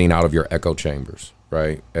getting out of your echo chambers,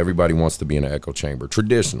 right? Everybody wants to be in an echo chamber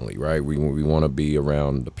traditionally, right? We want to be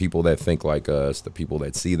around the people that think like us, the people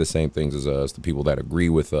that see the same things as us, the people that agree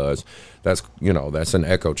with us. That's an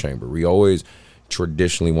echo chamber. We always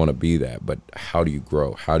traditionally want to be that, but how do you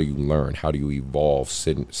grow? How do you learn? How do you evolve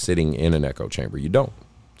sitting in an echo chamber? You don't.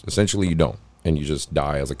 Essentially, you don't, and you just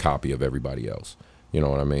die as a copy of everybody else. You know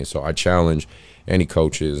what I mean? So I challenge any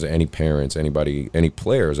coaches, any parents, anybody, any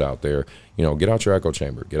players out there, get out your echo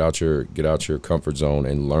chamber, get out your comfort zone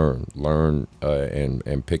and learn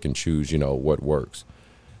and pick and choose, what works.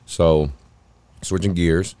 So switching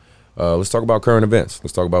gears, let's talk about current events.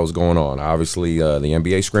 Let's talk about what's going on. Obviously, the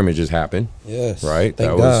NBA scrimmages happened. Yes. Right?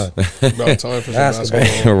 Thank God. About time for some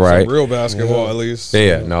basketball. Right. Some real basketball, at least.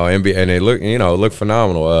 Yeah, no, NBA, and it looked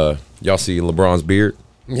phenomenal. Y'all see LeBron's beard?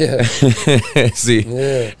 Yeah. See,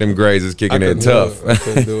 them grays is kicking in tough. I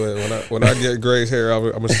couldn't do it. When I get gray's hair, I'm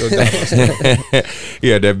going to still die myself.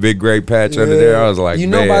 Yeah, that big gray patch under there. I was like,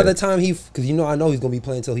 man. by the time because I know he's going to be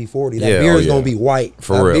playing until he's 40. That Yeah, beard oh, is yeah. going to be white.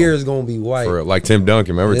 For that real. beard is going to be white. For real. Like Tim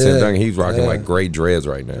Duncan. Remember Tim Yeah, Duncan? He's rocking yeah. like gray dreads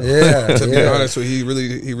right now. Yeah. To be yeah. honest with you,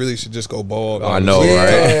 he really should just go bald. I know, Yeah,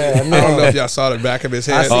 right? I know. I don't know if y'all saw the back of his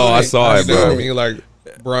head. I saw it, You know bro. what I mean? Like,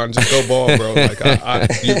 Bron, just go bald, bro. Like,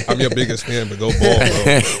 I'm your biggest fan, but go bald,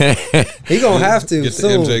 bro. He going to have to Get the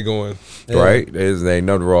soon. MJ going. Yeah. Right? There's ain't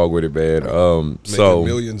nothing wrong with it, man. Making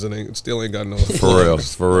millions and still ain't got no.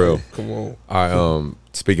 For real. Come on.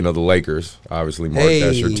 Speaking of the Lakers, obviously, Mark,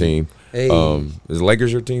 that's your team. Hey. Is the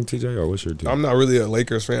Lakers your team, TJ, or what's your team? I'm not really a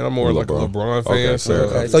Lakers fan. I'm more like a LeBron fan. Okay, so,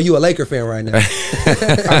 fair. So you a Laker fan right now?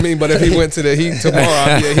 I mean, but if he went to the Heat tomorrow,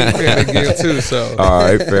 I'd be a Heat fan again too. So All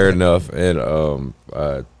right, fair enough. And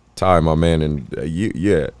Ty, my man, and there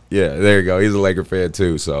you go. He's a Laker fan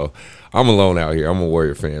too. So I'm alone out here. I'm a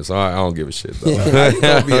Warrior fan, so I don't give a shit though. you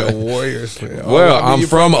gonna be a Warriors fan. Well, I mean, I'm you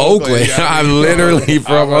from Oakland. Yeah, I'm literally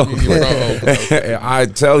from You Oakland. from Oakland. I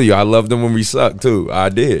tell you, I loved them when we sucked too. I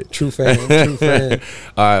did. True fan.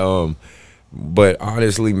 But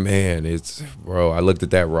honestly, man, I looked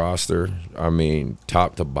at that roster. I mean,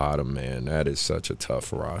 top to bottom, man, that is such a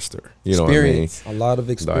tough roster. You know Experience. what I mean? A lot of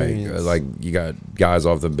experience. Like you got guys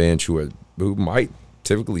off the bench who might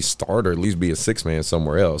typically start or at least be a six-man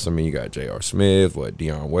somewhere else. I mean, you got J.R. Smith,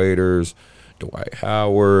 Deion Waiters, Dwight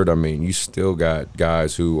Howard. I mean, you still got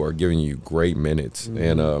guys who are giving you great minutes.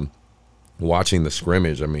 Mm-hmm. And watching the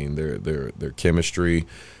scrimmage, I mean, their chemistry.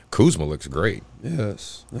 Kuzma looks great.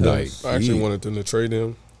 Yes. Like, I actually wanted them to trade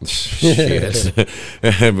him. Shit.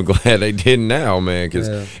 I'm glad they did now, man.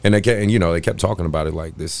 Yeah. And they kept talking about it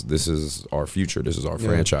like this is our future. This is our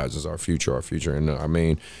franchise. This is our future. And I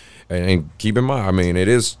mean, and keep in mind, I mean, it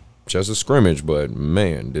is just a scrimmage, but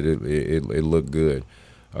man, did it looked good.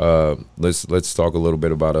 Let's talk a little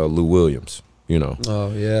bit about Lou Williams.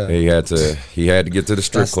 Oh yeah. He had to get to the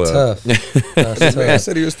strip That's club. tough. That's Man, I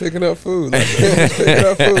said he was picking up food. Like, he was picking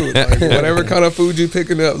up food. Like, whatever kind of food you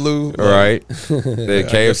picking up, Lou. Like, Right. The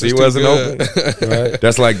KFC wasn't open. Right.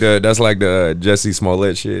 That's like the Jesse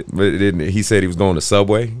Smollett shit. But it didn't. He said he was going to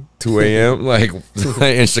Subway 2 a.m. like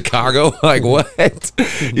in Chicago. Like what?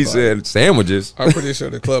 He said sandwiches. I'm pretty sure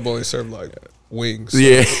the club only served like wings. So,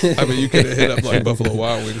 Yeah. I mean, you could have hit up like Buffalo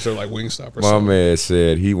Wild Wings or like Wingstop or My something. man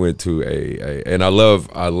said he went to and I love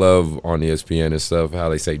on ESPN and stuff how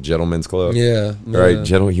they say gentleman's club. Yeah. Right.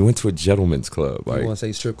 He went to a gentleman's club. You Like want to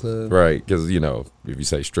say strip club? right, because if you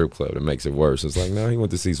say strip club, it makes it worse. It's like, no, he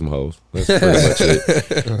went to see some hoes. That's pretty much it.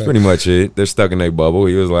 That's pretty much it. They're stuck in their bubble.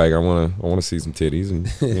 He was like, I want to see some titties, and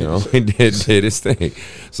he did his thing.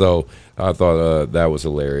 So I thought that was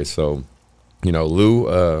hilarious. So,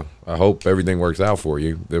 Lou, I hope everything works out for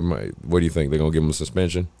you. What do you think? They're gonna give him a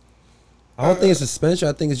suspension? I don't think it's a suspension.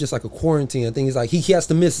 I think it's just like a quarantine. I think it's like he has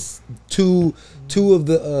to miss two of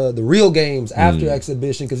the real games after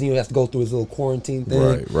exhibition because he has to go through his little quarantine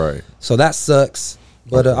thing. Right. So that sucks.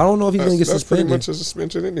 But I don't know if he's going to get That's pretty suspended. much a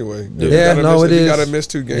suspension anyway. Yeah, If it is. you got to miss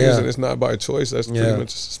 2 games Yeah. and it's not by choice, that's pretty Yeah.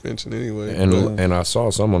 much a suspension anyway. And I saw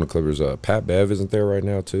some on the Clippers. Pat Bev isn't there right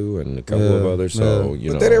now too, and a couple of others. So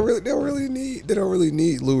But they don't really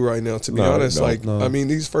need Lou right now. To be honest, I mean,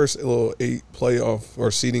 these first little 8 playoff or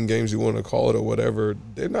seeding games, you want to call it or whatever,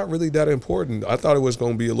 they're not really that important. I thought it was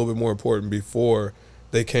going to be a little bit more important before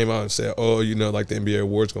they came out and said, like the NBA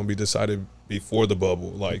awards going to be decided before the bubble.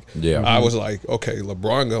 Like, I was like, okay,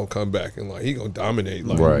 LeBron gonna come back and like he gonna dominate.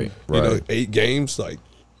 Like, right. 8 games, like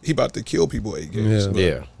he about to kill people 8 games.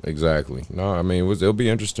 Yeah, exactly. No, I mean it'll be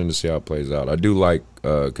interesting to see how it plays out. I do like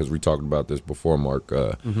because we talked about this before, Mark.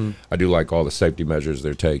 I do like all the safety measures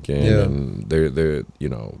they're taking, and they're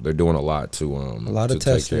doing a lot to of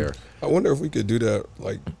testing. Take care. I wonder if we could do that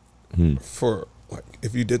for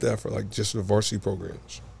if you did that for just the varsity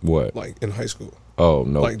programs. What? Like in high school. Oh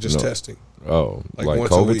no, just testing. Oh, like once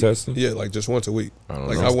COVID testing? Yeah, just once a week. I don't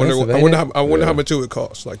know. I wonder how much it would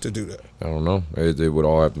cost to do that. I don't know. It would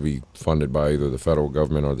all have to be funded by either the federal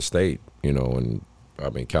government or the state. And I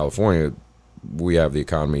mean California, we have the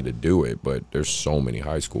economy to do it, but there's so many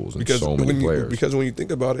high schools and so many players. Because when you think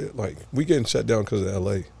about it, we getting shut down because of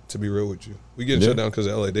LA. To be real with you, we getting shut down because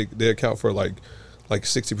of LA. They account for like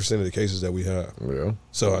 60% of the cases that we have. Yeah.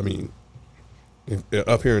 So I mean,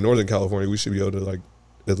 up here in Northern California, we should be able to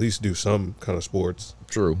at least do some kind of sports.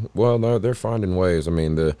 True. Well, no, they're finding ways. I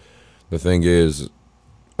mean, the thing is,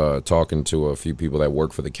 talking to a few people that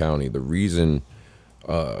work for the county, the reason,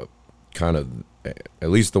 kind of, at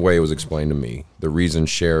least the way it was explained to me, the reason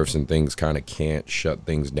sheriffs and things kind of can't shut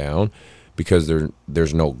things down, because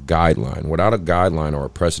there's no guideline. Without a guideline or a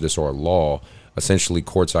precedent or a law, essentially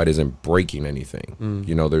courtside isn't breaking anything.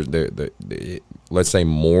 Let's say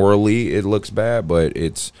morally it looks bad, but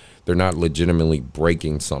they're not legitimately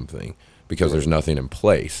breaking something because there's nothing in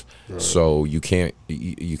place. Right. So you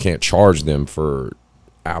can't charge them for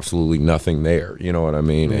absolutely nothing there. You know what I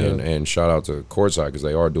mean? Yeah. And shout out to courtside because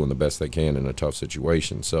they are doing the best they can in a tough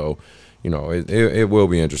situation. So, it will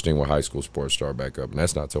be interesting when high school sports start back up, and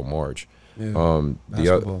that's not till March. Yeah.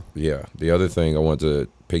 The other thing I want to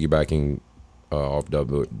piggybacking off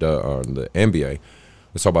the NBA.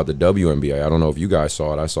 Let's talk about the WNBA. I don't know if you guys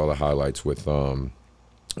saw it. I saw the highlights with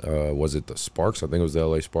was it the Sparks? I think it was the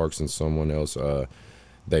LA Sparks and someone else.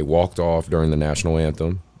 They walked off during the national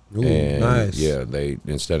anthem. Ooh, and nice. Yeah, they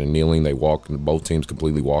instead of kneeling, they walked. Both teams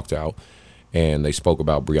completely walked out, and they spoke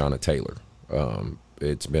about Breonna Taylor.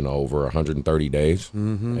 It's been over 130 days,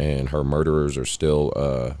 and her murderers are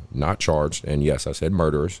still not charged. And yes, I said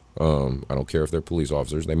murderers. I don't care if they're police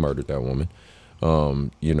officers. They murdered that woman. How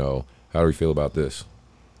do you feel about this?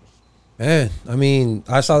 Man, I mean,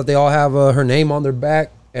 I saw that they all have her name on their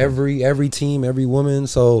back. Every team, every woman.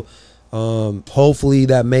 So hopefully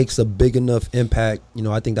that makes a big enough impact.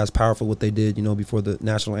 I think that's powerful what they did, before the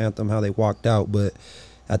national anthem, how they walked out. But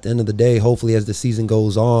at the end of the day, hopefully as the season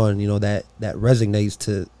goes on, that resonates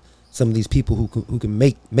to some of these people who can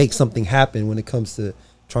make something happen when it comes to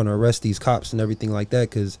trying to arrest these cops and everything like that.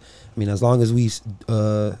 Because, I mean, as long as we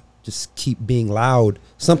just keep being loud,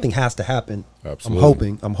 something has to happen.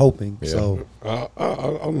 Absolutely. I'm hoping. Yeah. So I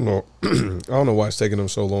don't know. I don't know why it's taking them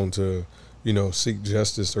so long to, seek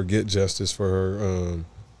justice or get justice for her.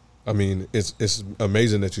 I mean, it's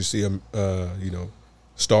amazing that you see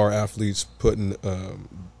star athletes putting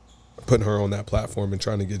her on that platform and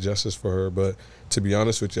trying to get justice for her. But to be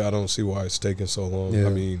honest with you, I don't see why it's taking so long. Yeah. I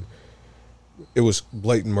mean, it was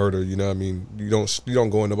blatant murder. You know what I mean? You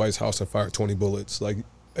don't go in nobody's house and fire 20 bullets. Like,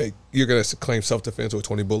 hey, you're gonna claim self-defense with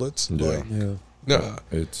 20 bullets? Yeah. Like, yeah. Nah.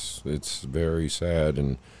 It's very sad,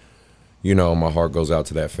 and my heart goes out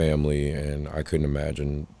to that family, and I couldn't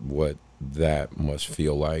imagine what that must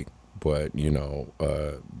feel like. But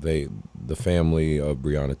the family of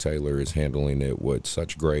Breonna Taylor is handling it with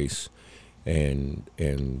such grace, and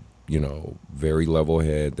very level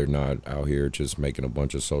head. They're not out here just making a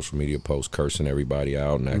bunch of social media posts cursing everybody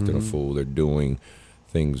out and acting a fool. They're doing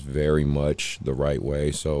things very much the right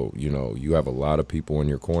way. So you have a lot of people in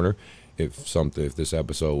your corner. If this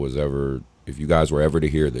episode was ever, if you guys were ever to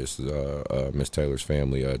hear this, Miss Taylor's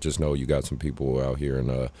family, just know you got some people out here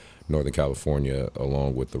in Northern California,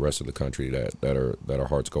 along with the rest of the country, that our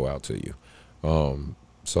hearts go out to you.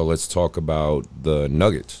 So let's talk about the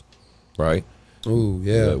Nuggets, right? Ooh,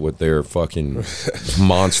 yeah. With their fucking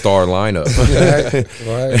Monstar lineup.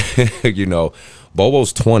 Right.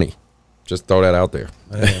 Bobo's 20. Just throw that out there.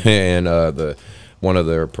 And one of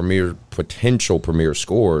their potential premier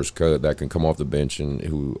scorers that can come off the bench, and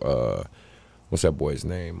who what's that boy's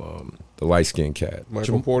name? The light skinned cat.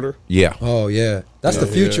 Michael Porter? Yeah. Oh yeah. That's the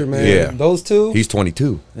future, man. Yeah. Those two? He's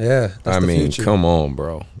 22. Yeah. That's the future. Come on,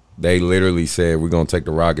 bro. They literally said, we're going to take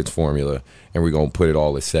the Rockets formula and we're going to put it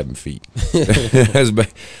all at 7 feet.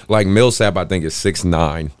 Like Millsap, I think, is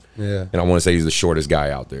 6'9". Yeah. And I want to say he's the shortest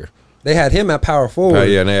guy out there. They had him at power forward.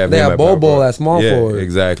 Yeah, and they had Bobo at small forward.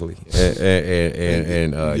 Exactly.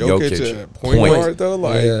 And Jokic at point guard,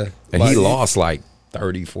 though? And he lost like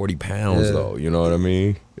 30, 40 pounds though. You know what I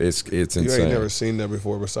mean? It's insane. You ain't never seen that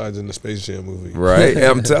before, besides in the Space Jam movie, right?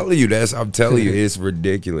 I'm telling you, it's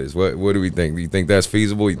ridiculous. What do we think? Do you think that's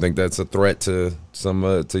feasible? You think that's a threat to some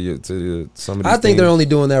of these I think they're only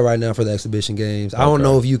doing that right now for the exhibition games. I don't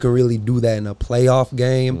know if you can really do that in a playoff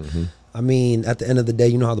game. Mm-hmm. I mean, at the end of the day,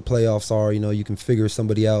 you know how the playoffs are. You know, you can figure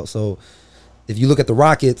somebody out. So if you look at the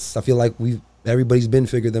Rockets, I feel like everybody's been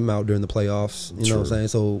figured them out during the playoffs. You know what I'm saying?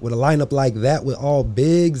 So with a lineup like that with all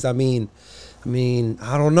bigs, I mean,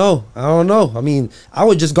 I don't know. I mean, I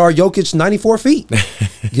would just guard Jokic 94 feet.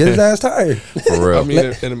 Get his ass tired. For real. I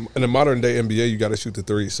mean, in a modern day NBA, you got to shoot the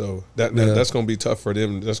three. So that's going to be tough for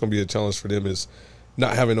them. That's going to be a challenge for them is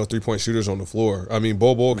not having no 3-point shooters on the floor. I mean,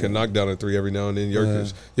 Bol can knock down a three every now and then.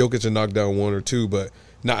 Jokic can knock down one or two, but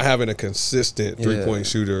not having a consistent 3-point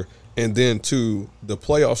shooter. And then, two, the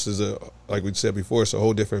playoffs is like we said before, it's a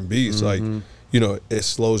whole different beast. Mm-hmm. Like, you know, it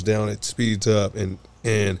slows down, it speeds up, and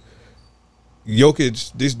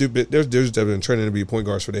Jokic, there's dudes that have been training to be point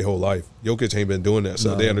guards for their whole life. Jokic ain't been doing that,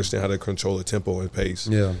 so they understand how to control the tempo and pace.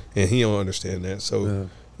 Yeah, and he don't understand that. So,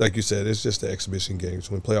 like you said, it's just the exhibition games.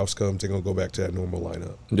 When playoffs come, they're gonna go back to that normal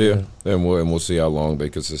lineup. Yeah, and we'll see how long they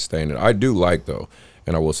can sustain it. I do like though.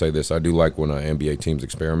 And I will say this, I do like when NBA teams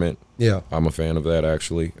experiment. Yeah. I'm a fan of that,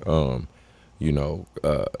 actually. You know,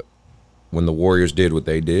 when the Warriors did what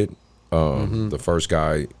they did, the first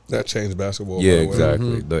guy. That changed basketball. Yeah,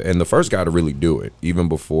 exactly. And the first guy to really do it, even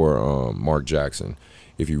before Mark Jackson,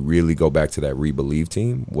 if you really go back to that Re-Believe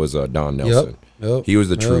team, was Don Nelson. Yep. He was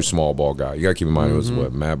the true small ball guy. You got to keep in mind it was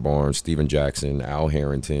Matt Barnes, Steven Jackson, Al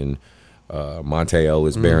Harrington, Monte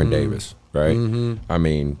Ellis, Baron Davis, right? I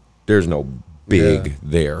mean, there's no big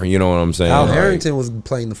there. You know what I'm saying? Al Harrington was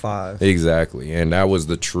playing the five. Exactly. And that was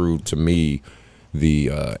the true, to me, the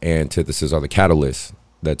antithesis or the catalyst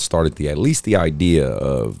that started at least the idea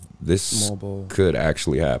of this could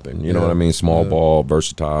actually happen. You know what I mean? Small ball,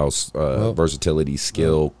 versatility,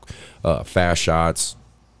 skill, fast shots,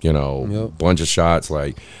 you know, bunch of shots.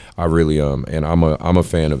 Like, I really and I'm a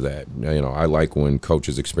fan of that. You know, I like when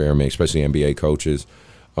coaches experiment, especially NBA coaches,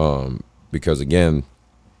 because again,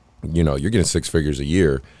 you know, you're getting 6 figures a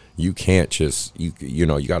year. You can't just you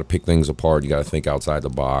know, you got to pick things apart. You got to think outside the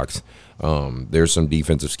box. There's some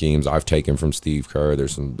defensive schemes I've taken from Steve Kerr.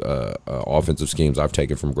 There's some offensive schemes I've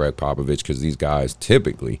taken from Greg Popovich, because these guys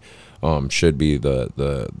typically should be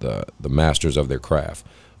the masters of their craft.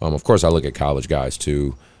 Of course, I look at college guys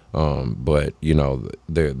too, but you know,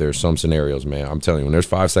 there's some scenarios, man. I'm telling you, when there's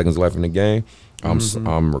 5 seconds left in the game,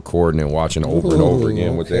 I'm recording and watching over and over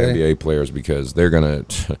again with the NBA players, because they're gonna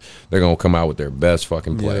come out with their best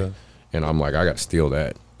fucking play, and I'm like, I got to steal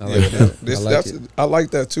that. I like that. I like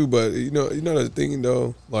that too, but you know the thing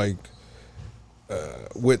though, like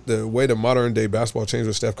with the way the modern day basketball changed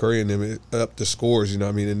with Steph Curry and them, it upped the scores. You know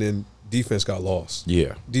what I mean? And then defense got lost.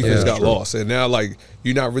 Yeah, defense got lost, and now like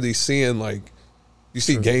you're not really seeing like. You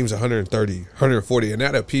see games 130, 140, and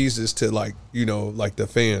that appeases to like, you know, like the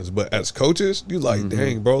fans. But as coaches, you like,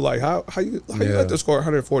 dang, bro, like how you let them score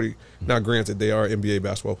 140? Now, granted, they are NBA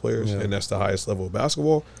basketball players, and that's the highest level of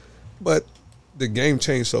basketball. But the game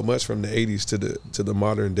changed so much from the 80s to the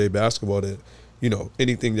modern day basketball that, you know,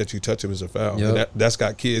 anything that you touch them is a foul. And that's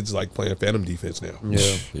got kids like playing phantom defense now.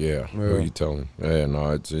 Yeah. Who are you telling? Yeah,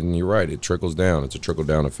 no, and you're right. It trickles down. It's a trickle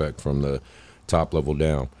down effect from the top level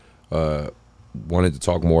down. Wanted to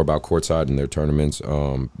talk more about courtside and their tournaments.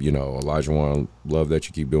 You know, Elijah, love that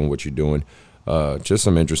you keep doing what you're doing. Just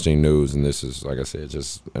some interesting news, and this is, like I said,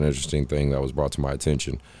 just an interesting thing that was brought to my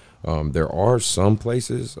attention. There are some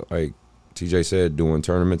places, like TJ said, doing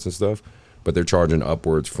tournaments and stuff, but they're charging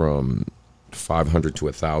upwards from $500 to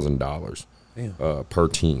 $1,000 per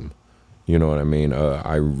team. You know what I mean?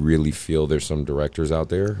 I really feel there's some directors out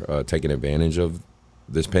there taking advantage of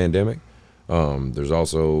this pandemic. There's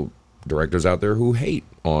also directors out there who hate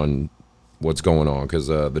on what's going on, because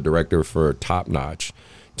the director for Top Notch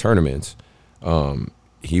Tournaments,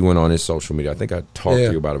 he went on his social media. I think I talked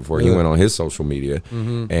to you about it before. He went on his social media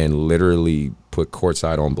and literally put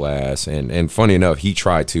courtside on blast. And funny enough, he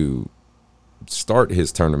tried to start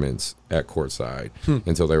his tournaments at courtside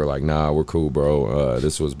until they were like, nah, we're cool, bro.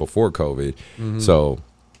 This was before COVID. So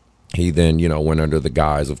he then, you know, went under the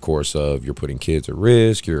guise, of course, of you're putting kids at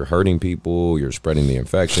risk, you're hurting people, you're spreading the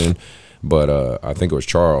infection. But I think it was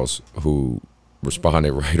Charles who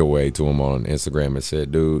responded right away to him on Instagram and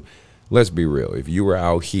said, dude, let's be real. If you were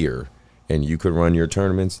out here and you could run your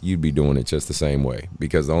tournaments, you'd be doing it just the same way.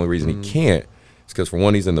 Because the only reason he can't is because, for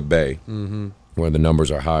one, he's in the Bay where the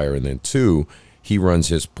numbers are higher. And then, two, he runs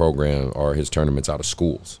his program or his tournaments out of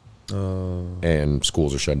schools. And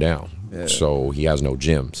schools are shut down. So he has no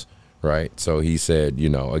gyms. right? So he said,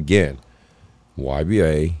 again,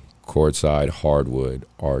 YBA, courtside, hardwood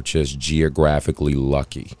are just geographically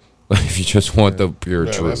lucky. If you just want the pure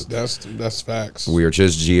truth. That's facts. We are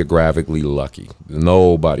just geographically lucky.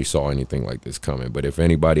 Nobody saw anything like this coming. But if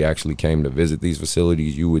anybody actually came to visit these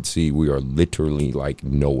facilities, you would see we are literally like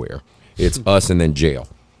nowhere. It's us and then jail.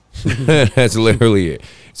 That's literally it.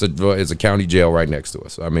 It's a county jail right next to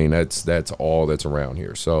us. I mean, that's all that's around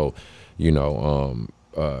here. So,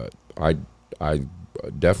 I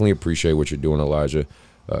definitely appreciate what you're doing, Elijah.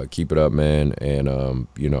 Keep it up, man. And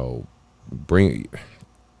bring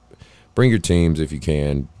your teams if you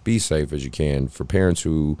can. Be safe as you can. For parents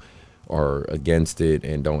who are against it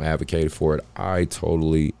and don't advocate for it, I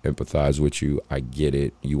totally empathize with you. I get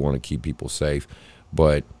it. You want to keep people safe,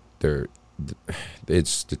 but it's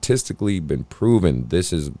statistically been proven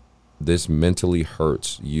this mentally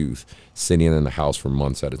hurts youth sitting in the house for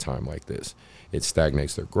months at a time like this. It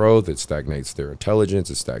stagnates their growth. It stagnates their intelligence.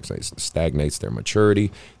 It stagnates their maturity.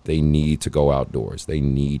 They need to go outdoors. They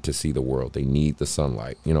need to see the world. They need the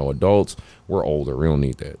sunlight. Adults, we're older. We don't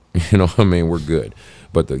need that. We're good.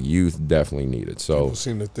 But the youth definitely need it. So people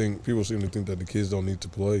seem to think that the kids don't need to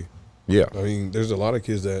play. Yeah. I mean, there's a lot of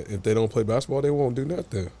kids that if they don't play basketball, they won't do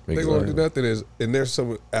nothing. Exactly. They won't do nothing. And there's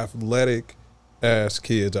some athletic ass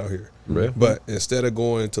kids out here. Yeah. But instead of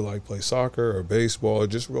going to like play soccer or baseball or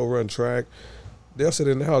just go run track, they'll sit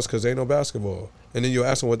in the house because there ain't no basketball. And then you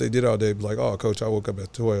ask them what they did all day, be like, oh, coach, I woke up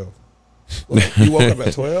at 12. Like, you woke up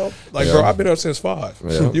at 12? Like, bro, I've been up since 5.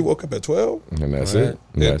 Yeah. You woke up at 12? And that's Right.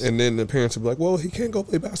 it. And then the parents will be like, well, he can't go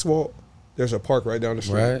play basketball. There's a park right down the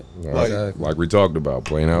street. Right. Like we talked about,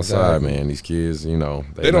 playing outside, Exactly. man. These kids, they don't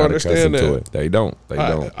not understand accustomed to that. it. They don't.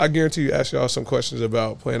 I guarantee you ask y'all some questions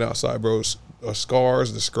about playing outside, bro.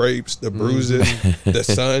 Scars, the scrapes, the bruises, the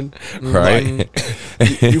sun. Right.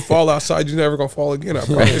 Like, you fall outside, you're never gonna fall again. I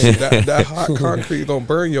promise you. That hot concrete gonna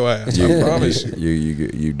burn your ass. I promise you.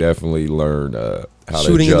 You definitely learn how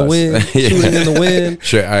Shooting to in the adjust. wind. Shooting in the wind.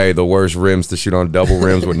 Hey, the worst rims to shoot on, double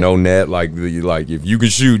rims with no net. Like if you can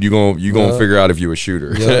shoot, you gonna figure out if you're a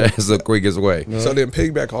shooter. Yeah. It's the quickest way. So then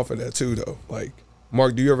piggyback off of that too, though. Like,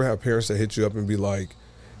 Mark, do you ever have parents that hit you up and be like,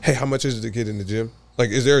 "Hey, how much is it to get in the gym?" Like,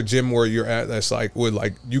 is there a gym where you're at that's like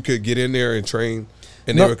you could get in there and train,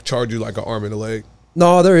 and they would charge you like an arm and a leg?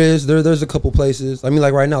 No, there is. There's a couple places. I mean,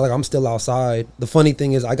 like right now, like I'm still outside. The funny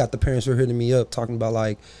thing is, I got the parents who are hitting me up talking about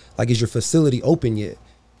like is your facility open yet?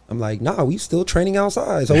 I'm like, nah, we still training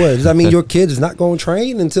outside. So what? Does that mean your kid is not going to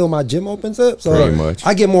train until my gym opens up? So Pretty much.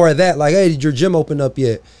 I get more of that. Like, hey, did your gym open up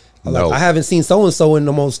yet? Like, No. I haven't seen so and so in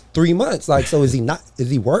almost 3 months. Like, so is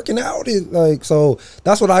he working out? So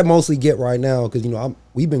that's what I mostly get right now because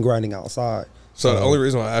we've been grinding outside. So the only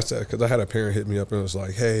reason why I asked that because I had a parent hit me up and was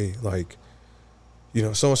like, "Hey, like,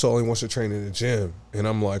 so and so only wants to train in the gym," and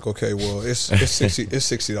I'm like, "Okay, well, it's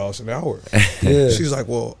 $60 an hour." Yeah. She's like,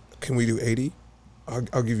 "Well, can we do 80?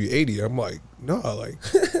 I'll give you 80." I'm like, "No, like,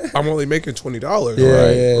 I'm only making $20."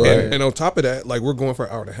 Yeah. And on top of that, like, we're going for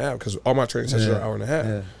an hour and a half because all my training sessions are an hour and a half.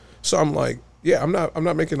 Yeah. So I'm like, "Yeah, I'm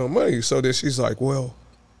not making no money." So then she's like, "Well,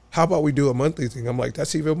 how about we do a monthly thing?" I'm like,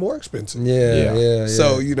 "That's even more expensive." Yeah.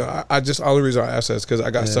 So, I just, only reason I ask that is because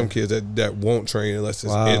I got some kids that won't train unless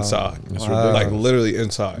it's inside. Wow. Like literally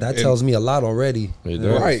inside. That tells me a lot already. It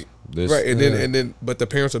does. Right. This- Right. And then, but the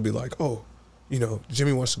parents will be like, "Oh,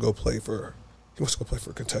 Jimmy wants to go play for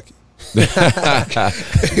Kentucky."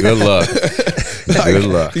 Good luck. Like, Good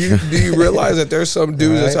luck. Do you realize that there's some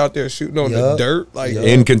dudes that's out there shooting on the dirt? Like,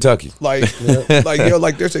 In Kentucky. like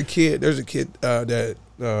there's a kid that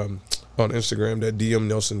on Instagram that DM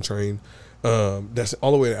Nelson trained that's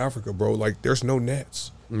all the way to Africa, bro. Like, there's no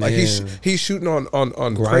nets. Like, he's shooting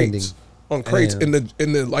on Grinding. crates in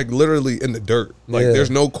the like literally in the dirt. Like, there's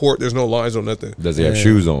no court, there's no lines on nothing. Does he have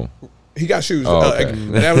shoes on? He got shoes. Oh, okay.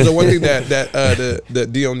 That was the one thing that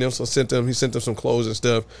Dion Nelson sent him. He sent them some clothes and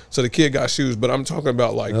stuff. So the kid got shoes. But I'm talking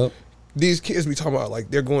about like these kids we talking about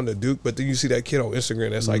like they're going to Duke, but then you see that kid on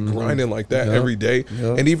Instagram that's like grinding like that every day.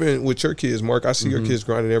 And even with your kids, Mark, I see your kids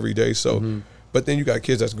grinding every day. So but then you got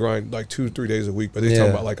kids that's grind like 2-3 days a week, but they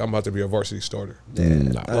talking about like I'm about to be a varsity starter. I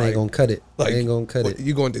ain't gonna cut it. Like, I ain't gonna cut it.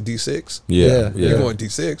 You going to D6? Yeah. You going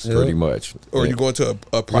D6? Pretty much. Or you going to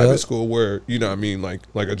a private school where like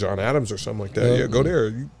a John Adams or something like that. Yeah, go there.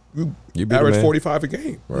 You You be the average man. 45 a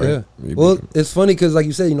game. Right. Yeah. You Well, be- it's funny because, like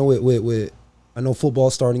you said, with I know football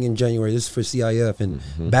starting in January. This is for CIF, and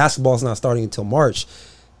basketball's not starting until March.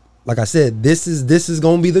 Like I said, this is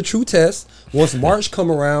going to be the true test. Once March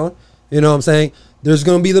come around, you know what I'm saying? There's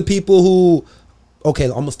going to be the people who okay,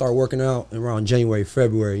 I'm gonna start working out around January,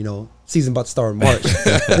 February. You know, season about to start in March. You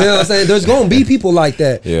know what I'm saying? There's gonna be people like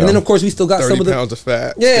that, and then of course we still got 30 some of the pounds of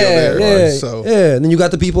fat. yeah, still there, yeah, right? So. yeah. And then you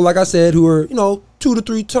got the people, like I said, who are 2 to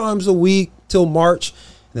 3 times a week till March.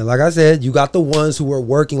 And then, like I said, you got the ones who are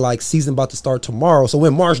working like season about to start tomorrow. So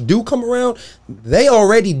when March do come around, they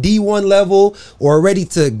already D1 level or ready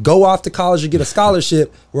to go off to college or get a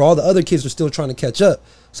scholarship, where all the other kids are still trying to catch up.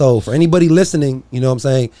 So for anybody listening, you know what I'm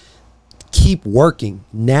saying, keep working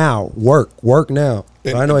now. Work now.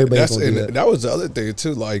 And I know everybody's gonna do that. That was the other thing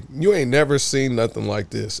too. Like, you ain't never seen nothing like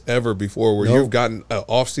this ever before, where you've gotten an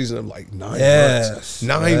off season of like 9 months,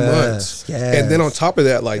 9 months, and then on top of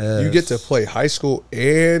that, like you get to play high school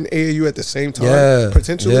and AAU at the same time,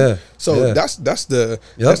 potentially. So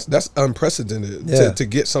that's unprecedented to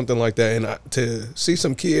get something like that, and to see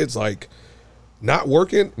some kids like not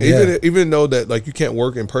working, even though that like you can't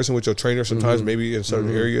work in person with your trainer sometimes, maybe in certain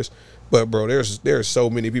areas. But bro, there's so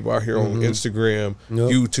many people out here on Instagram,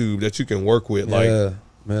 YouTube that you can work with. Like,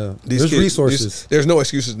 there's kids, resources. There's no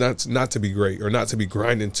excuses not to be great or not to be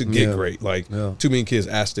grinding to get great. Like, too many kids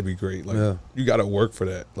ask to be great. Like, you got to work for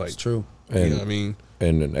that. Like, it's true. You know what I mean?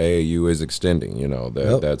 And an AAU is extending. You know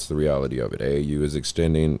that's the reality of it. AAU is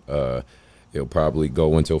extending. It'll probably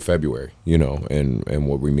go until February, and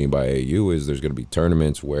what we mean by AAU is there's going to be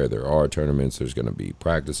tournaments where there are tournaments. There's going to be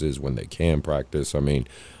practices when they can practice. I mean,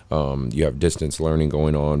 you have distance learning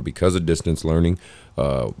going on. Because of distance learning,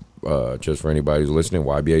 just for anybody who's listening,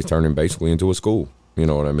 YBA is turning basically into a school. You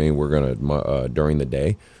know what I mean? We're going to, during the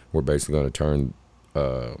day, we're basically going to turn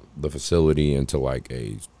the facility into like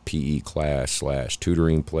a PE class /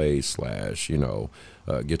 tutoring place /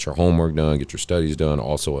 get your homework done, get your studies done,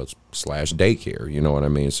 also a / daycare, you know what I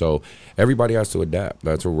mean? So everybody has to adapt.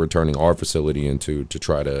 That's what we're turning our facility into, to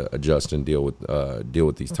try to adjust and deal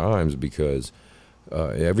with these times, because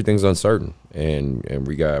everything's uncertain, and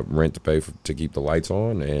we got rent to pay to keep the lights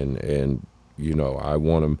on, and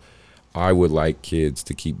I would like kids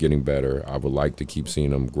to keep getting better. I would like to keep seeing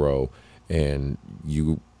them grow, and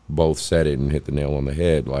you both said it and hit the nail on the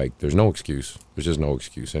head. Like, there's no excuse. There's just no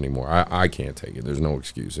excuse anymore. I can't take it. There's no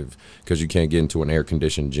excuse because you can't get into an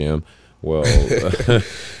air-conditioned gym. Well,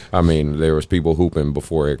 I mean, there was people hooping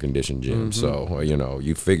before air-conditioned gyms. So,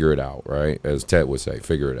 you figure it out, right? As Ted would say,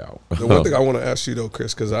 figure it out. The one thing I want to ask you, though,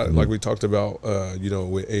 Chris, because like we talked about,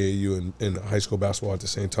 with AAU and high school basketball at the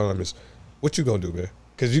same time, is what you going to do, man?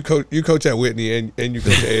 Because you coach at Whitney and you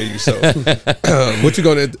coach at AAU, so what you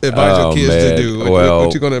going to advise your kids to do?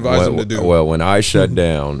 What you going to advise them to do? Well, when I shut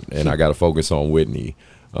down and I got to focus on Whitney,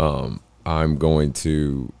 I'm going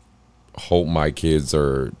to hope my kids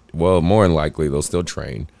are, more than likely they'll still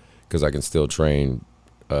train, because I can still train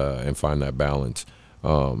and find that balance.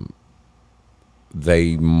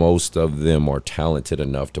 Most of them are talented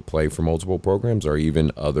enough to play for multiple programs or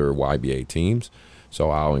even other YBA teams. So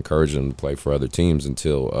I'll encourage them to play for other teams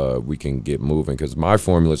until we can get moving, because my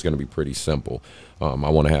formula is going to be pretty simple. I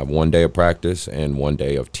want to have 1 day of practice and 1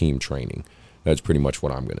 day of team training. That's pretty much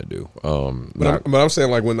what I'm going to do. But I'm saying,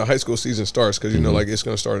 like, when the high school season starts, because, like, it's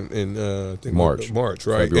going to start in March,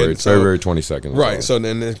 right? February 22nd. Right. So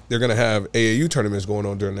then they're going to have AAU tournaments going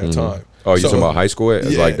on during that time. Oh, you're talking about high school?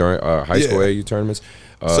 Like during high school AAU tournaments?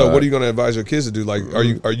 So what are you going to advise your kids to do? Like, are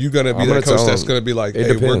you going to be that coach that's going to be like,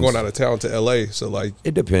 hey, we're going out of town to LA? So, like,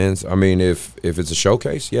 it depends. I mean, if it's a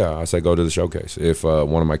showcase, I say go to the showcase. If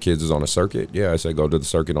one of my kids is on a circuit, I say go to the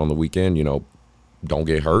circuit on the weekend. Don't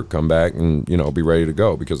get hurt, come back and be ready to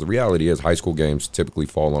go. Because the reality is, high school games typically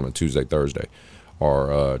fall on a Tuesday, Thursday,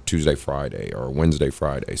 or Tuesday, Friday, or Wednesday,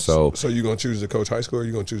 Friday. So you gonna choose to coach high school, or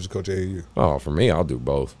you gonna choose to coach AAU? Oh, for me, I'll do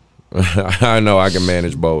both. I know I can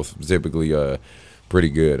manage both. Typically, pretty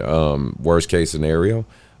good. Worst case scenario,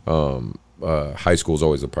 high school is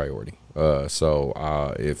always a priority.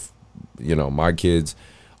 So if my kids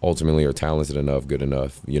ultimately are talented enough, good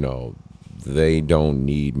enough, they don't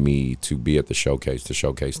need me to be at the showcase to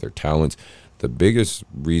showcase their talents. The biggest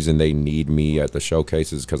reason they need me at the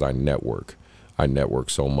showcase is because I network. I network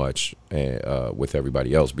so much with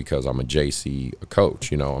everybody else because I'm a JC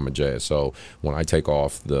coach. I'm a JS. So when I take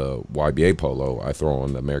off the YBA polo, I throw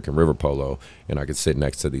on the American River polo, and I can sit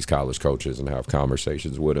next to these college coaches and have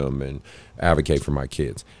conversations with them and advocate for my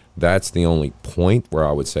kids. That's the only point where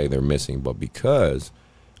I would say they're missing. But because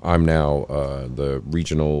I'm now the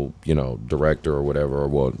regional, director or whatever,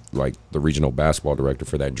 or like the regional basketball director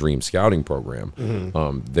for that Dream Scouting program.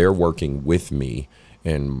 They're working with me,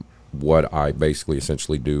 and what I basically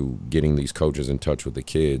essentially do, getting these coaches in touch with the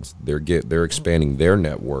kids. They're expanding their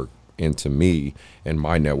network into me and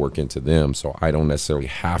my network into them, so I don't necessarily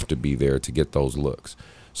have to be there to get those looks.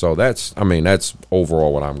 So that's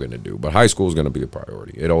overall what I'm going to do. But high school is going to be a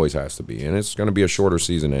priority. It always has to be. And it's going to be a shorter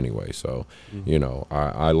season anyway. So,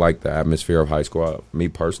 I like the atmosphere of high school. Me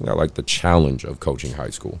personally, I like the challenge of coaching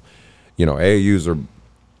high school. AAU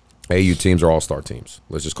teams are all-star teams.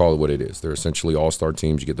 Let's just call it what it is. They're essentially all-star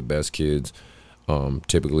teams. You get the best kids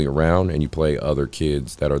typically around, and you play other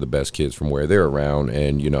kids that are the best kids from where they're around,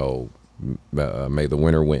 and, may the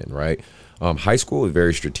winner win, right? High school is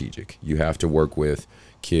very strategic. You have to work with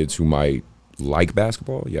kids who might like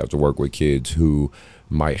basketball. You have to work with kids who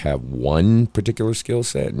might have one particular skill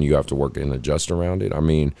set, and you have to work and adjust around it. I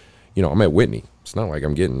mean, I'm at Whitney. It's not like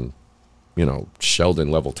I'm getting, Sheldon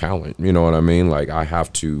level talent. You know what I mean? Like, I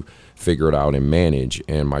have to figure it out and manage.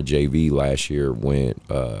 And my JV last year went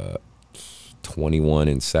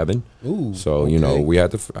 21-7. Ooh, so okay.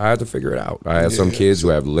 I had to figure it out. I had some kids who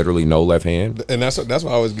have literally no left hand, and that's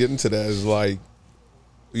why I was getting to that. Is like,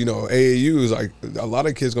 AAU is like a lot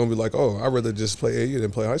of kids gonna be like, oh, I'd rather just play AAU than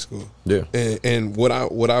play high school. Yeah. And what I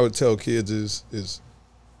would tell kids is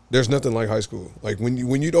there's nothing like high school. Like when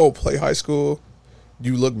you don't play high school,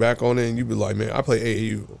 you look back on it and you be like, man, I play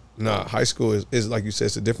AAU. Nah, high school is like you said,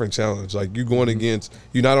 it's a different challenge. Like you're going against,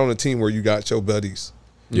 you're not on a team where you got your buddies,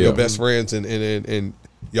 your best friends, and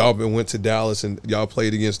y'all went to Dallas and y'all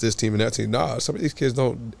played against this team and that team. Nah, some of these kids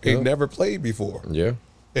ain't never played before. Yeah.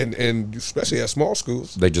 And especially at small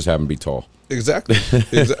schools. They just happen to be tall. Exactly.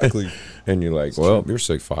 And you're like, well, you're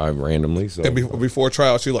 6'5" randomly. So and before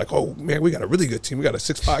tryouts, you're like, oh man, we got a really good team. We got a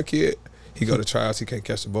 6'5" kid. He go to tryouts, he can't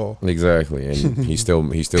catch the ball. Exactly, and he still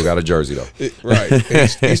got a jersey though. Right,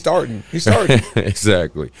 he's starting.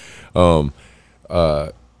 Exactly.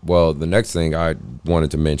 Well, the next thing I wanted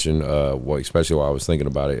to mention, especially while I was thinking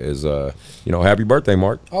about it, is happy birthday,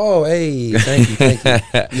 Mark. Oh, hey, thank you.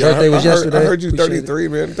 Yeah, Birthday was yesterday. I heard you 33,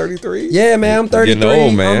 man. 33. Yeah, man, I'm 33. Getting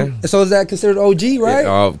old, man. So is that considered OG, right?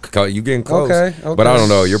 Yeah, you getting close. Okay. But I don't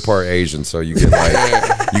know. You're part Asian, so you get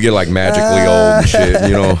like magically old and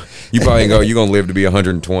shit. You probably you're gonna live to be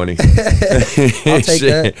 120. I'll take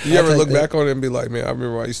that. You ever look back on it and be like, man, I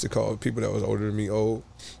remember I used to call people that was older than me old.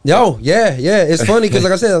 Yo, yeah. It's funny because,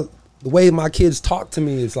 like I said, the way my kids talk to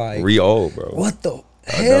me is like old, bro. What the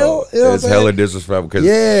hell? It's hella disrespectful because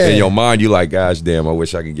in your mind you like, gosh damn, I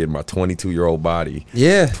wish I could get my 22-year-old body,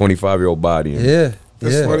 25-year-old body, and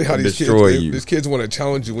It's funny how these kids want to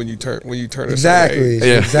challenge you when you turn exactly.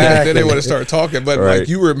 Then they want to start talking, but like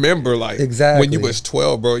you remember, like when you was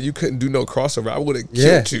 12, bro, you couldn't do no crossover. I would have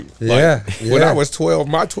killed you. Like, when I was 12,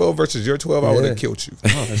 my 12 versus your 12, I would have killed you.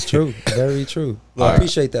 Oh, that's true. Very true. I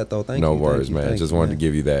appreciate that though. Thank you. No worries, man. Just wanted to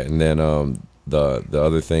give you that, and then the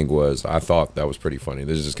other thing was I thought that was pretty funny.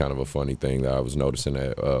 This is just kind of a funny thing that I was noticing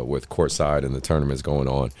with courtside and the tournaments going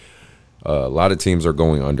on. A lot of teams are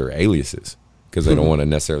going under aliases because they don't want to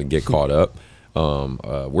necessarily get caught up.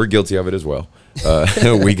 We're guilty of it as well.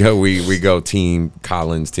 We go team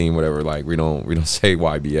Collins, team whatever. Like we don't say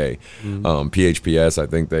YBA. PHPS, I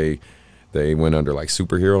think they went under like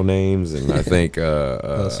superhero names, and I think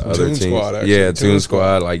other Toon teams. Squad, actually. Yeah, Toon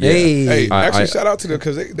Squad. Like Hey, actually, shout out to them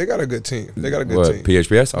because they got a good team. They got a good team.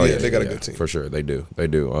 PHPS? Oh yeah, they got a good team for sure. They do.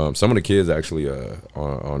 Some of the kids actually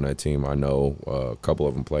on that team, I know a couple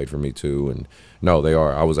of them played for me too, and no, they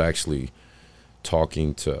are. I was actually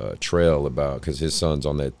talking to Trail about because his son's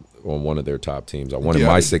on one of their top teams. I wanted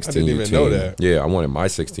my 16U team. Know that. Yeah, I wanted my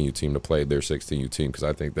 16U team to play their 16U team because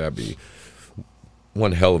I think that'd be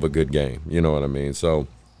one hell of a good game. You know what I mean? So,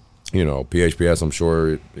 PHPS, I'm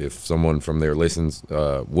sure if someone from there listens,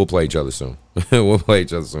 we'll play each other soon. We'll play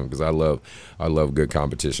each other soon because I love good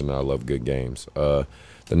competition. I love good games. The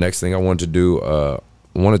next thing I wanted to do,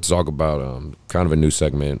 I wanted to talk about kind of a new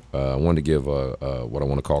segment. I wanted to give what I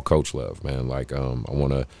want to call Coach Love, man. Like I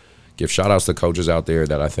want to give shout outs to coaches out there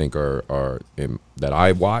that I think that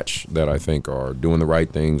I watch, that I think are doing the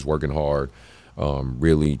right things, working hard,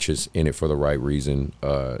 really just in it for the right reason.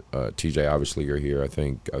 TJ, obviously you're here. I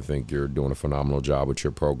think you're doing a phenomenal job with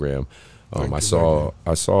your program. I saw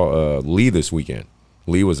Lee this weekend.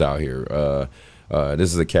 Lee was out here.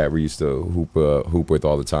 This is a cat we used to hoop with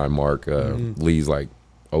all the time, Mark. Lee's like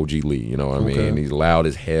OG Lee, you know what I mean? He's loud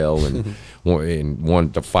as hell and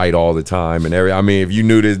wanted to fight all the time and everything. I mean, if you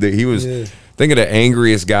knew this, he was think of the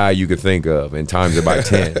angriest guy you could think of and times it by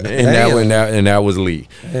 10. And that was Lee.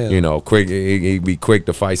 Damn. Quick. He'd be quick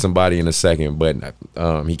to fight somebody in a second. But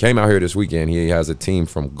he came out here this weekend. He has a team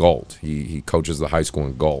from Galt. He coaches the high school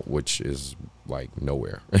in Galt, which is like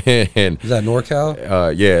nowhere. And is that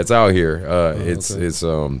NorCal? Yeah, it's out here.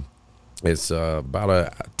 It's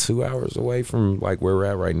about 2 hours away from like where we're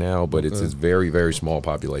at right now, but it's very, very small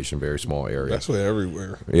population, very small area. That's what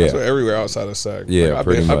everywhere. Yeah. That's what everywhere outside of Sac. Yeah, I've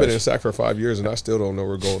pretty been much. in Sac for 5 years and I still don't know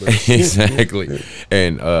where gold is. Exactly.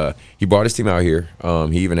 And he brought his team out here.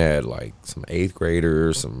 He even had like some 8th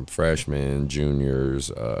graders, some freshmen,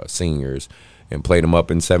 juniors, seniors, and played them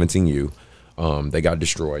up in 17U. They got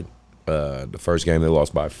destroyed. The first game they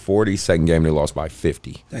lost by 40. Second game they lost by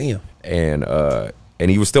 50. Damn. And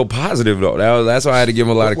he was still positive though. That's why I had to give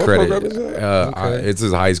him a lot of What credit. program is that? It's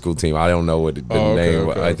his high school team. I don't know what the name.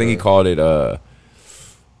 Okay, I think he called it.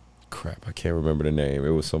 Crap, I can't remember the name. It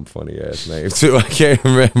was some funny ass name too. I can't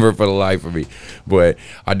remember for the life of me. But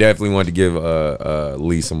I definitely want to give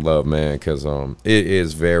Lee some love, man, because it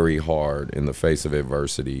is very hard in the face of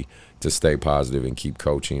adversity to stay positive and keep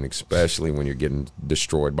coaching, especially when you're getting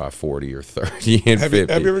destroyed by 40 or 30 and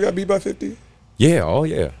 50. Have you ever got beat by 50? Yeah, oh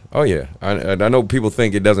yeah. I know people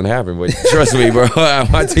think it doesn't happen, but trust me, bro.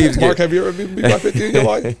 My team's Mark, have you ever been beat by 50 in your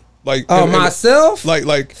life? Like Myself?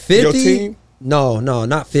 Like 50? your team? No,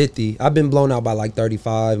 not 50. I've been blown out by like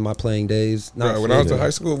 35 in my playing days. Not Right, when I was 50. in high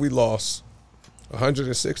school, we lost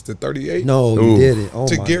 106 to 38. No, you didn't. Oh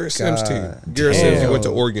to my Garrett Sims' God. team. Garrett Sims went to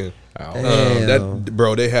Oregon. Damn.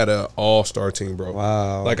 Bro, they had an all-star team, bro.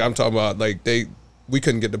 Wow. Like I'm talking about, like we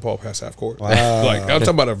couldn't get the ball past half court. Wow. Like I'm talking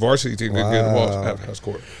about a varsity team that couldn't get the ball past half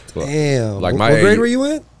court. Damn. Like what my grade age- were you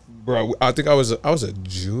in? Bro, I think I was a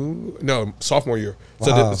sophomore year.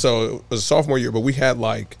 Wow. So it was a sophomore year, but we had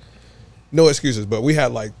like no excuses, but we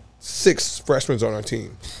had like 6 freshmen on our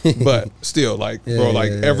team. But still, like, Yeah, bro, like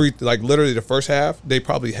yeah, yeah. like literally the first half, they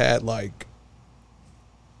probably had like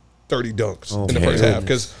 30 dunks Oh, in the my first half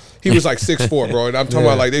goodness. because he was like 6'4", bro, and I'm talking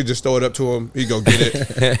about like they just throw it up to him, he go get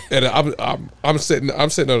it, and I'm sitting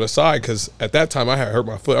on the side because at that time I had hurt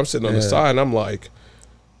my foot. I'm sitting on the side and I'm like,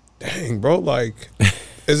 dang, bro, like,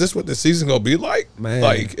 is this what the season gonna be like? Man.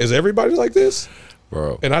 Like, is everybody like this?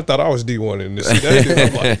 bro. And I thought I was D1 in this. That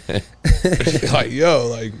dude, I'm like, yo,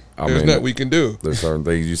 like, there's nothing we can do. There's certain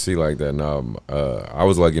things you see like that. Now, I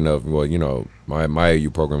was lucky enough. Well, you know, my AU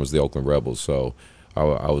program was the Oakland Rebels, so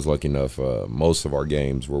I was lucky enough. Most of our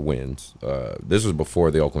games were wins. This was before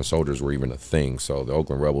the Oakland Soldiers were even a thing, so the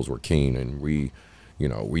Oakland Rebels were keen, and we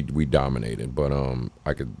dominated. But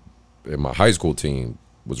and my high school team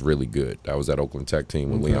was really good. That was that Oakland Tech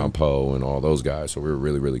team with Leon Poe and all those guys, so we were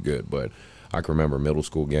really, really good. But I can remember middle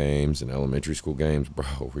school games and elementary school games,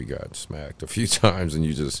 bro. We got smacked a few times, and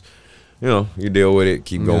you just, you deal with it,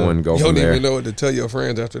 keep going, go You from don't there. even know what to tell your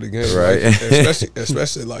friends after the game, Right. Like,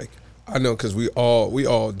 especially like I know because we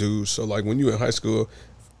all do. So like when you in high school,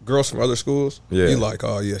 girls from other schools, you like,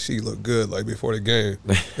 oh yeah, she look good like before the game,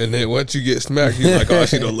 and then once you get smacked, you like, oh,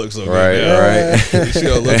 she don't look so good now. Right. She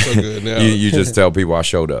don't look so good now. You just tell people I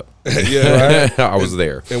showed up. Yeah, I was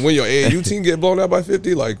there. And when your AAU team get blown out by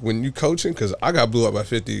 50, like when you coaching, because I got blew out by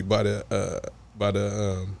 50 by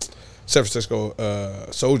the San Francisco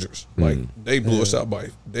Soldiers. Like they blew us out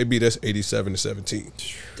they beat us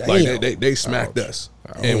 87-17. Like they smacked us.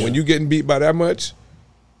 And when you getting beat by that much,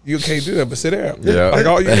 you can't do that but sit down. Yeah. Like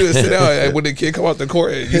all you do is sit down, and when the kid come out the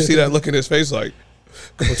court and you see that look in his face, like,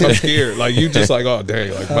 "Coach, I'm scared." Like you just like, oh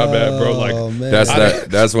dang, like my bad, bro. Like man.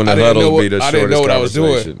 That's when the I didn't know huddles what- be the I shortest didn't know what I was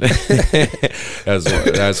conversation.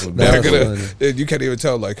 that's they're definitely. gonna, you can't even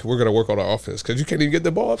tell like we're gonna work on our offense because you can't even get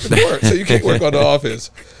the ball up the court, so you can't work on the offense.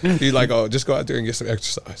 He's like, oh, just go out there and get some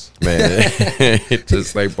exercise. Man, just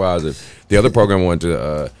stay positive. The other program I wanted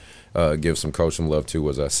to give some coach some love to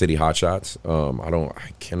was City Hot Shots. I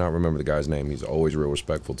cannot remember the guy's name. He's always real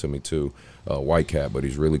respectful to me too. White cat, but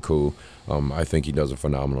he's really cool. I think he does a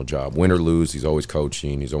phenomenal job. Win or lose, he's always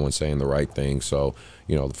coaching. He's always saying the right thing. So,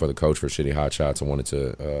 for the coach for City Hot Shots, I wanted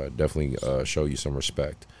to definitely show you some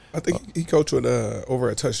respect. I think he coached with over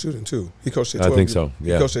at Touch Shooting too. He coached at 12. I think so.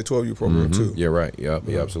 Yeah, He coached at 12U program too. Yeah, right. Yeah,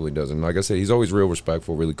 he absolutely does. And like I said, he's always real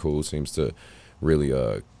respectful, really cool. Seems to really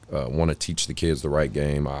want to teach the kids the right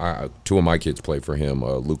game. Two of my kids play for him,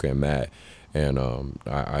 Luca and Matt, and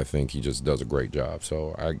I think he just does a great job.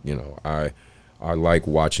 So I like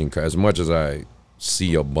watching, as much as I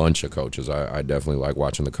see a bunch of coaches, I definitely like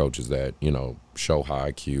watching the coaches that show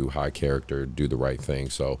high IQ, high character, do the right thing.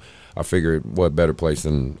 So I figured what better place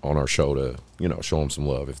than on our show to show them some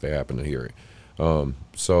love if they happen to hear it.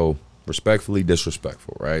 So respectfully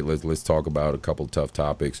disrespectful, right? Let's talk about a couple of tough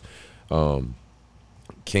topics.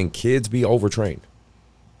 Can kids be overtrained?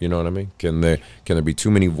 You know what I mean? Can there be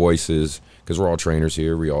too many voices? Because we're all trainers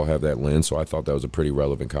here. We all have that lens. So I thought that was a pretty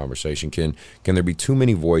relevant conversation. Can there be too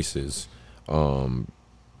many voices,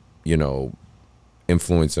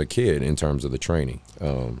 influence a kid in terms of the training?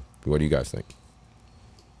 What do you guys think?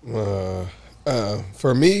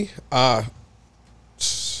 For me, I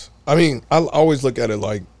mean, I always look at it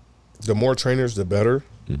like the more trainers, the better.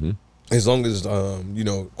 Mm-hmm. As long as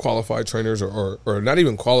qualified trainers or not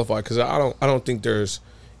even qualified, because I don't think there's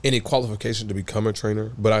any qualification to become a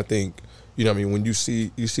trainer. But I think when you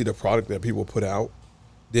see the product that people put out,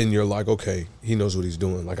 then you're like, okay, he knows what he's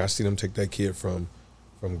doing. Like I see them take that kid from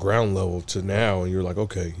ground level to now, and you're like,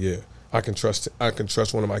 okay, yeah, I can trust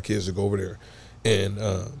one of my kids to go over there.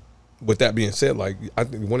 And with that being said, like I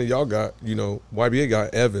think one of y'all got, YBA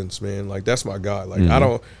got Evans, man. Like that's my guy. Like I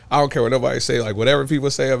don't care what nobody say. Like whatever people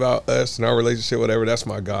say about us and our relationship, whatever, that's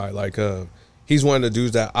my guy. Like he's one of the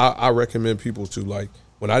dudes that I recommend people to. Like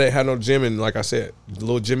when I didn't have no gym, and like I said,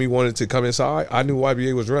 little Jimmy wanted to come inside, I knew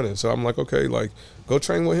YBA was running, so I'm like, okay, like go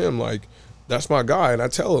train with him. Like that's my guy, and I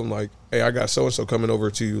tell him like, hey, I got so and so coming over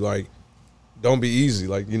to you. Like don't be easy.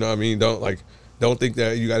 Like you know what I mean? Don't think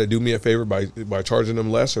that you got to do me a favor by charging them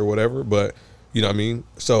less or whatever, but you know what I mean?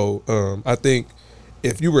 So I think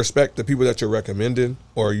if you respect the people that you're recommending,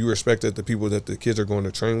 or you respect the people that the kids are going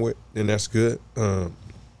to train with, then that's good.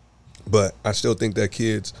 But I still think that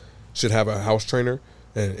kids should have a house trainer,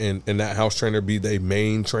 and that house trainer be their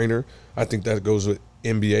main trainer. I think that goes with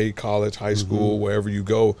NBA, college, high school, wherever you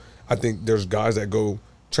go. I think there's guys that go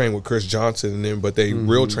train with Chris Johnson, and then but they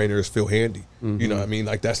real trainer is Phil Handy. You know what I mean?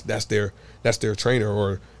 Like that's their trainer,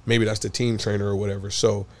 or maybe that's the team trainer or whatever.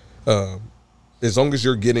 So as long as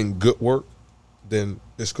you're getting good work, then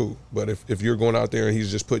it's cool. But if you're going out there and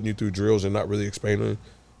he's just putting you through drills and not really explaining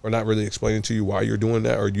to you why you're doing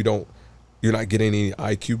that, or you're not getting any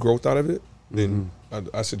IQ growth out of it, then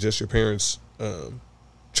I suggest your parents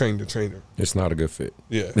train the trainer. It's not a good fit.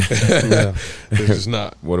 Yeah. It's just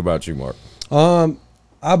not. What about you, Mark?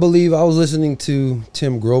 I believe I was listening to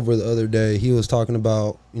Tim Grover the other day. He was talking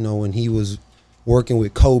about, when he was working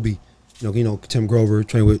with Kobe, Tim Grover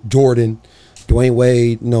trained with Jordan, Dwayne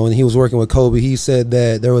Wade, and he was working with Kobe. He said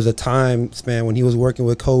that there was a time span when he was working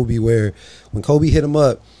with Kobe where when Kobe hit him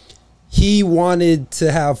up, he wanted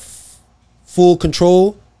to have full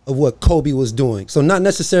control of what Kobe was doing. So not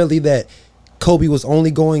necessarily that Kobe was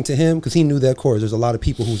only going to him, because he knew that, of course, there's a lot of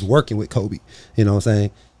people who's working with Kobe, you know what I'm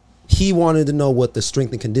saying? He wanted to know what the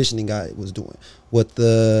strength and conditioning guy was doing, what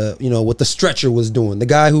the stretcher was doing, the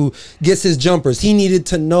guy who gets his jumpers. He needed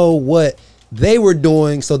to know what they were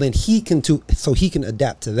doing, so then he can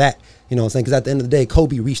adapt to that. You know what I'm saying? Because at the end of the day,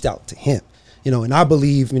 Kobe reached out to him. And I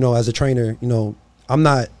believe, as a trainer,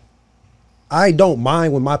 I don't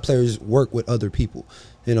mind when my players work with other people.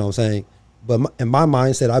 You know what I'm saying? But in my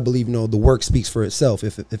mindset, I believe, the work speaks for itself.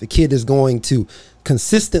 If a kid is going to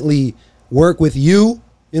consistently work with you,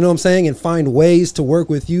 you know what I'm saying, and find ways to work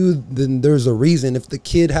with you, then there's a reason. If the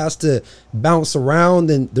kid has to bounce around,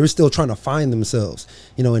 then they're still trying to find themselves,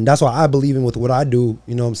 and that's why I believe in with what I do,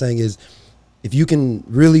 you know what I'm saying, is if you can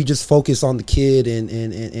really just focus on the kid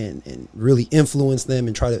and really influence them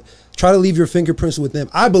and try to leave your fingerprints with them,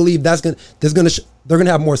 I believe they're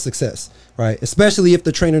gonna have more success, right? Especially if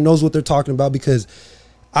the trainer knows what they're talking about, because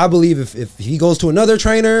I believe if he goes to another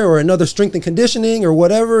trainer or another strength and conditioning or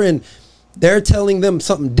whatever, and they're telling them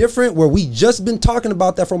something different, where we just been talking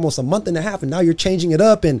about that for almost a month and a half, and now you're changing it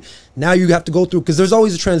up, and now you have to go through, because there's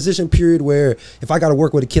always a transition period where if I got to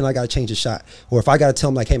work with a kid, I got to change a shot, or if I got to tell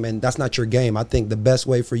him like, hey man, that's not your game. I think the best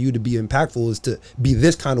way for you to be impactful is to be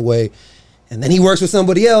this kind of way. And then he works with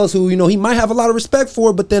somebody else who, he might have a lot of respect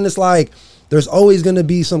for, but then it's like, there's always going to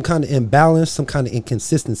be some kind of imbalance, some kind of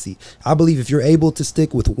inconsistency. I believe if you're able to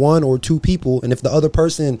stick with one or two people, and if the other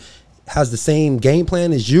person has the same game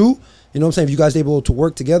plan as you, you know what I'm saying, if you guys are able to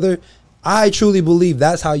work together, I truly believe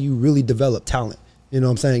that's how you really develop talent. You know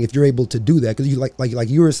what I'm saying? If you're able to do that, because you like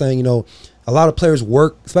you were saying, a lot of players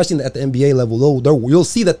work, especially at the NBA level. You'll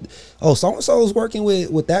see that, so and so is working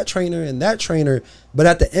with that trainer and that trainer, but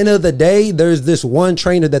at the end of the day, there's this one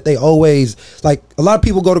trainer that they always like. A lot of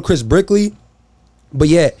people go to Chris Brickley, but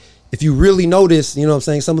yet if you really notice, you know what I'm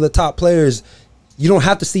saying, some of the top players, you don't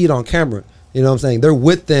have to see it on camera. You know what I'm saying? They're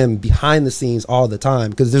with them behind the scenes all the time,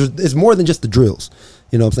 because it's more than just the drills.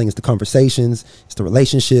 You know what I'm saying? It's the conversations, it's the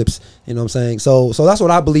relationships, you know what I'm saying? So that's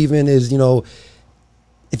what I believe in is,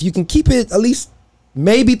 if you can keep it at least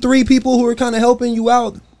maybe 3 people who are kind of helping you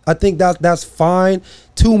out, I think that's fine.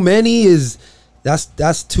 Too many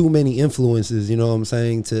that's too many influences, you know what I'm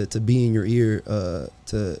saying, to be in your ear,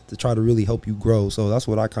 to try to really help you grow. So that's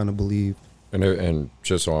what I kind of believe. And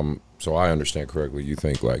just so I understand correctly, you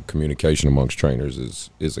think like communication amongst trainers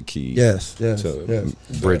is a key. Yes. To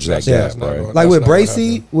bridge that gap, right? Like with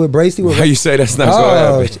Bracy, how you say that's not going to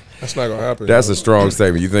happen? That's not going to happen. That's a strong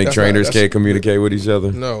statement. You think trainers can't communicate with each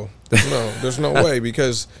other? No, there's no way,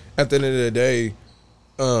 because at the end of the day,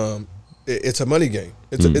 it's a money game.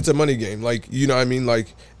 It's a money game. Like, you know what I mean?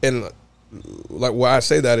 Like, and like why I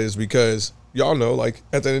say that is because y'all know, like,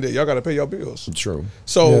 at the end of the day, y'all got to pay your bills. True.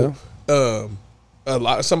 So,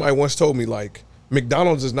 somebody once told me, like,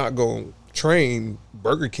 McDonald's is not going to train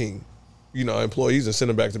Burger King, you know, employees and send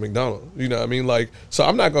them back to McDonald's. You know what I mean? Like, so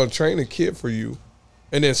I'm not going to train a kid for you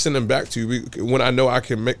and then send them back to you when I know I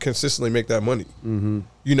can consistently make that money. Mm-hmm.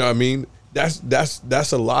 You know what I mean?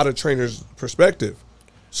 That's a lot of trainers' perspective.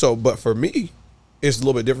 So, but for me, it's a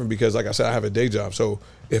little bit different because, like I said, I have a day job. So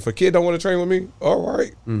if a kid don't want to train with me, all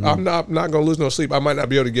right, I'm not going to lose no sleep. I might not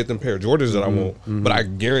be able to get them pair of Jordans that I want, but I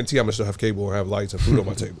guarantee I'm going to still have cable or have lights and food on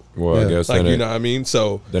my table. Well, I guess like, then you know what I mean?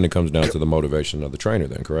 So then it comes down to the motivation of the trainer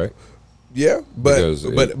then, correct? Yeah, but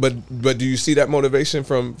do you see that motivation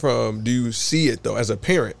from do you see it though as a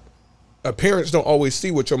parent? Parents don't always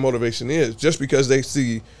see what your motivation is just because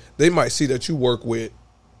they might see that you work with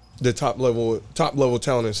the top level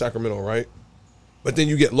talent in Sacramento, right? But then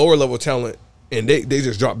you get lower level talent and they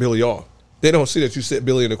just drop Billy off. They don't see that you sit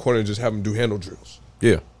Billy in the corner and just have him do handle drills.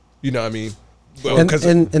 Yeah. You know what I mean? Well,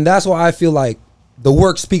 and that's why I feel like the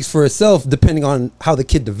work speaks for itself depending on how the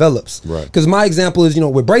kid develops. Right. Because my example is,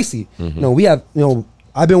 with Bracy. You know, we have,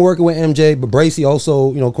 I've been working with MJ, but Bracy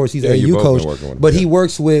also, of course, he's an AU coach, but he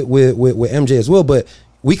works with MJ as well. But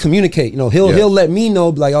we communicate. He'll let me know,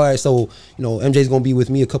 like, all right, so MJ's gonna be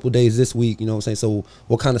with me a couple of days this week. You know what I'm saying? So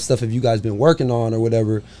what kind of stuff have you guys been working on or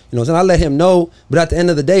whatever? So I let him know. But at the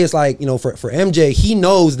end of the day, it's like, for MJ, he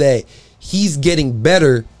knows that he's getting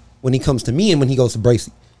better when he comes to me and when he goes to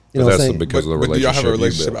Bracy. You know what I'm saying? Because of the but do y'all have a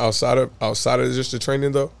relationship built. outside of just the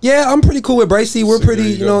training though? Yeah, I'm pretty cool with Bracy. We're pretty,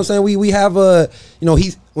 you know what I'm saying? We have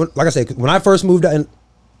he's, like I said, when I first moved out, and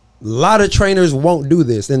a lot of trainers won't do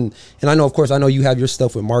this. And I know, of course, you have your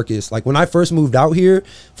stuff with Marcus. Like when I first moved out here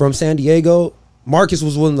from San Diego, Marcus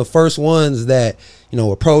was one of the first ones that,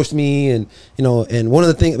 approached me and one of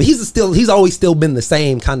the things, he's always still been the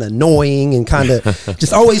same, kind of annoying and kind of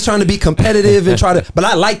just always trying to be competitive and but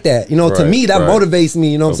I like that, to me, that motivates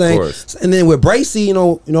me, you know what I'm saying? Course. And then with Bracy,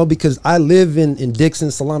 because I live in Dixon,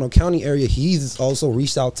 Solano County area, he's also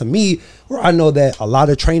reached out to me where I know that a lot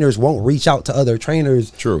of trainers won't reach out to other trainers.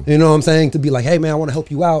 True. You know what I'm saying? To be like, hey man, I want to help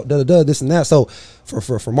you out, this and that. So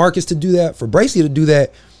for Marcus to do that, for Bracy to do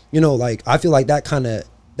that, like I feel like that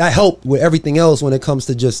helped with everything else when it comes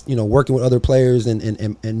to just working with other players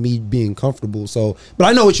and me being comfortable. So, but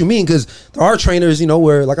I know what you mean because there are trainers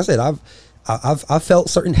where, like I said, I've felt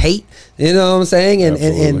certain hate. You know what I'm saying?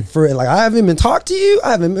 And for like I haven't even talked to you.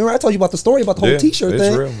 Remember I told you about the story about the whole T-shirt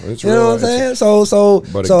thing. It's you real. know what I'm saying?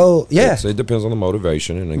 So yeah. It depends on the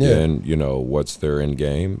motivation, and again, what's their end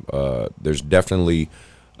game. There's definitely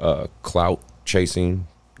clout chasing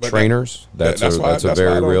trainers. That's a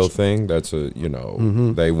very real thing. That's a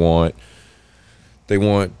they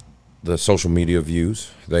want the social media views.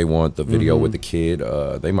 They want the video with the kid.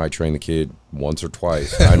 They might train the kid once or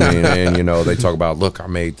twice. I mean, and they talk about, look, I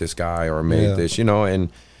made this guy or I made this, and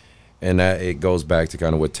that it goes back to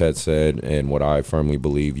kind of what Ted said and what I firmly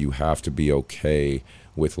believe. You have to be okay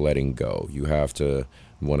with letting go. You have to,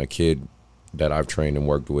 when a kid that I've trained and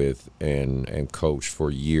worked with and coached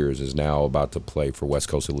for years is now about to play for West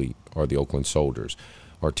Coast Elite or the Oakland Soldiers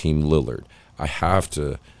or Team Lillard, I have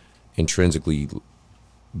to intrinsically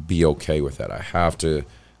be okay with that. I have to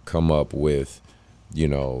come up with,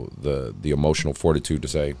 the emotional fortitude to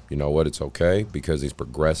say, you know what, it's okay because he's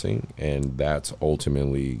progressing, and that's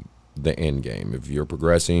ultimately the end game. If you're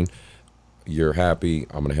progressing, you're happy,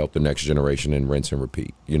 I'm going to help the next generation and rinse and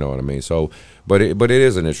repeat. You know what I mean? So, but it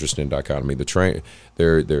is an interesting dichotomy. There's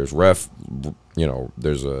ref,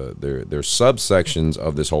 there's subsections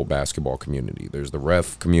of this whole basketball community. There's the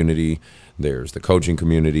ref community, there's the coaching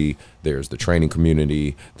community, there's the training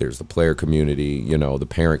community, there's the player community, the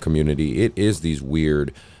parent community. It is these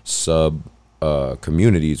weird sub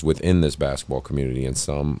communities within this basketball community, and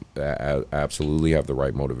some absolutely have the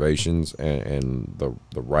right motivations and the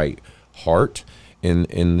right heart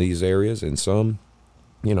in these areas, and some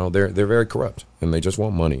they're very corrupt and they just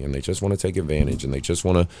want money and they just want to take advantage and they just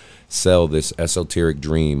want to sell this esoteric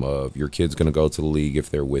dream of your kid's going to go to the league if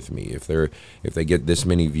they're with me, if they get this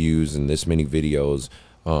many views and this many videos,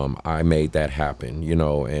 I made that happen,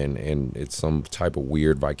 and it's some type of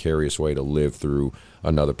weird vicarious way to live through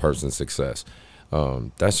another person's success.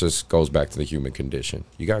 That just goes back to the human condition.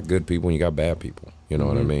 You got good people and you got bad people, you know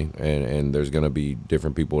what I mean? And there's going to be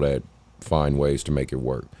different people that find ways to make it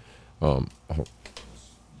work.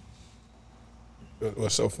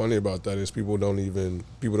 What's so funny about that is people don't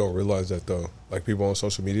realize that though. Like people on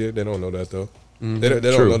social media, they don't know that though. They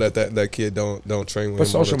don't know that kid don't train with but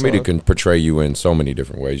him all social the media time. can portray you in so many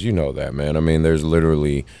different ways. You know that, man. I mean, there's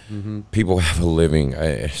literally people have a living.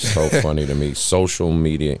 It's so funny to me. Social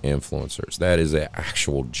media influencers. That is an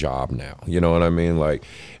actual job now. You know what I mean? Like,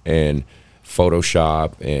 and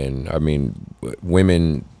Photoshop, and I mean,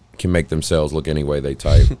 women can make themselves look any way they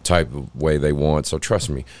type of way they want. So trust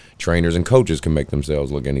me, trainers and coaches can make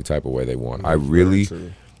themselves look any type of way they want. I really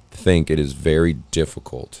think it is very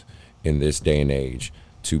difficult in this day and age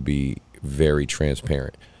to be very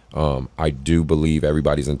transparent. I do believe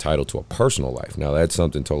everybody's entitled to a personal life. Now that's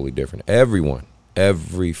something totally different.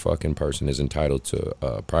 Every fucking person is entitled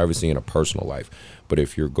to privacy and a personal life. But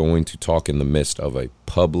if you're going to talk in the midst of a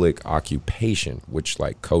public occupation, which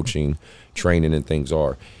like coaching, training and things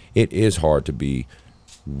are, it is hard to be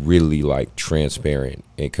really like transparent,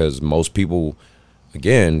 because most people,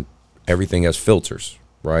 again, everything has filters.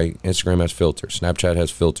 Right? Instagram has filters. Snapchat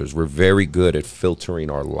has filters. We're very good at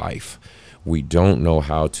filtering our life. We don't know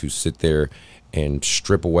how to sit there and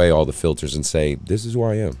strip away all the filters and say, this is who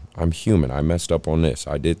I am. I'm human. I messed up on this.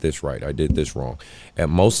 I did this right. I did this wrong.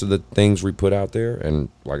 And most of the things we put out there, and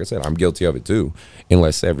like I said, I'm guilty of it too,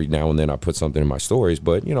 unless every now and then I put something in my stories.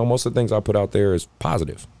 But, you know, most of the things I put out there is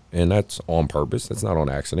positive. And that's on purpose. That's not on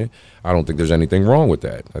accident. I don't think there's anything wrong with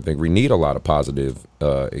that. I think we need a lot of positive,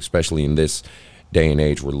 especially in this day and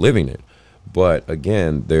age we're living in. But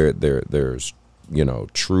again, there's, you know,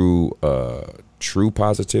 true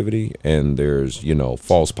positivity, and there's, you know,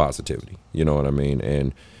 false positivity. You know what I mean?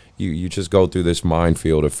 And you just go through this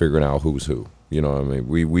minefield of figuring out who's who. You know what I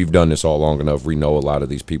mean? We've done this all long enough. We know a lot of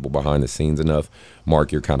these people behind the scenes enough.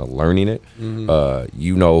 Mark, you're kind of learning it.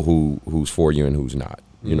 You know who's for you and who's not.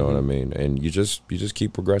 You know what I mean? And you just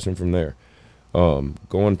keep progressing from there.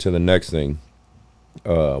 Going to the next thing.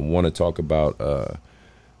 Want to talk about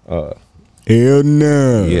hell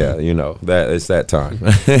no. Yeah, you know, that it's that time.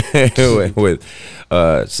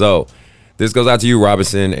 So this goes out to you,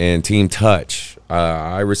 Robinson and Team Touch.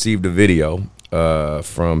 I received a video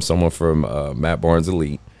from someone from Matt Barnes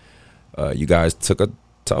Elite. You guys took a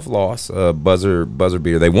tough loss, buzzer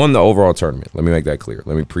beater. They won the overall tournament. Let me make that clear.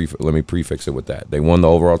 Let me prefix it with that. They won the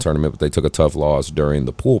overall tournament, but they took a tough loss during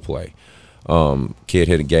the pool play. Kid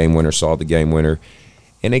hit a game winner, saw the game winner.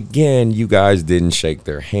 And again, you guys didn't shake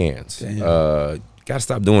their hands. Got to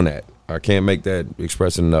stop doing that. I can't make that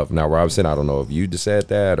expressive enough. Now, Robinson, I don't know if you just said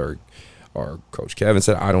that or Coach Kevin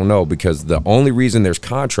said, I don't know, because the only reason there's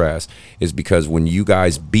contrast is because when you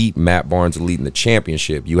guys beat Matt Barnes Elite in the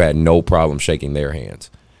championship, you had no problem shaking their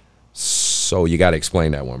hands. So you got to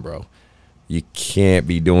explain that one, bro. You can't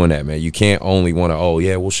be doing that, man. You can't only want to, oh,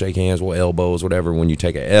 yeah, we'll shake hands, we'll elbows, whatever, when you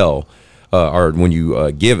take an L, or when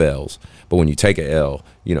you give L's. But when you take an L,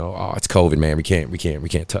 you know, oh, it's COVID, man. We can't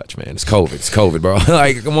touch, man. It's COVID, bro.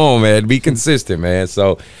 Like, come on, man. Be consistent, man.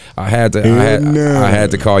 So I had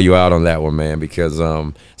to call you out on that one, man, because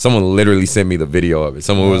someone literally sent me the video of it.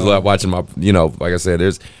 Someone was watching my, you know, like I said,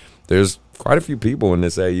 there's quite a few people in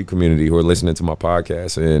this AU community who are listening to my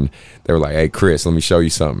podcast, and they were like, hey, Chris, let me show you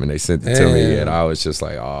something. And they sent it to me, and I was just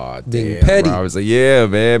like, oh, damn. Petty. Bro. I was like, yeah,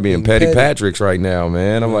 man, being petty Patrick's right now,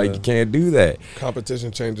 man. I'm like, you can't do that.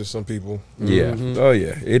 Competition changes some people. Yeah. Oh,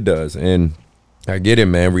 yeah, it does. And I get it,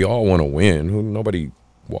 man. We all want to win. Nobody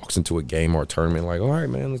walks into a game or a tournament like, all right,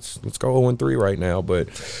 man, let's go 0-3 right now. But,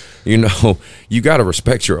 you know, you got to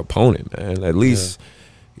respect your opponent, man, at least. Yeah.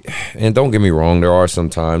 And don't get me wrong, there are some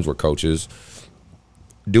times where coaches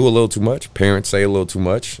do a little too much, parents say a little too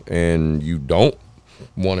much, and you don't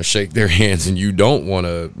want to shake their hands and you don't want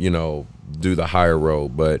to, you know, do the higher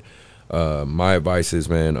road. But my advice is,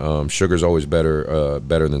 man, sugar's always better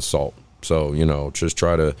than salt. So, you know, just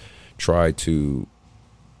try to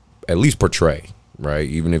at least portray, right?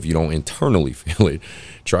 Even if you don't internally feel it,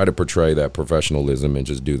 try to portray that professionalism and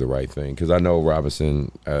just do the right thing. Because I know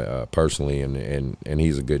Robinson personally, and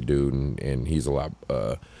he's a good dude, and he's a lot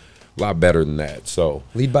better than that. So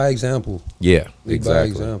lead by example. Yeah, lead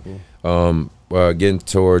exactly. by example. Getting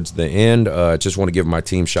towards the end, just want to give my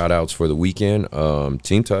team shout outs for the weekend.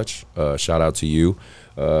 Team Touch, shout out to you.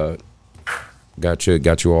 Got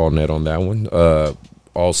you all net on that one.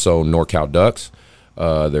 Also NorCal Ducks.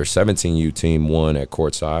 Their 17U team won at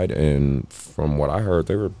courtside, and from what I heard,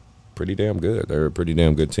 they were pretty damn good. They're a pretty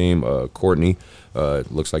damn good team. Courtney,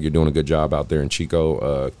 looks like you're doing a good job out there in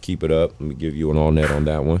Chico. Keep it up. Let me give you an all net on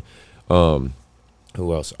that one.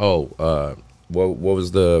 Who else? What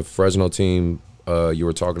was the Fresno team you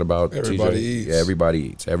were talking about? Everybody TJ? Eats. Yeah, Everybody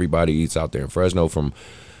Eats. Everybody Eats out there in Fresno. From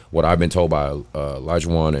what I've been told by Elijah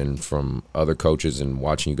One and from other coaches and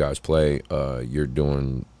watching you guys play, you're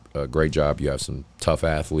doing a great job. You have some tough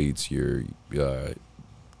athletes. You're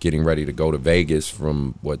getting ready to go to Vegas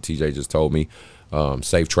from what TJ just told me.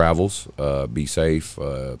 Safe travels. Be safe.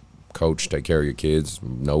 Coach, take care of your kids.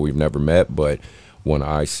 No, we've never met, but when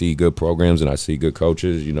I see good programs and I see good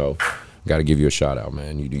coaches, you know, got to give you a shout out,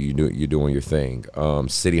 man. You're doing your thing.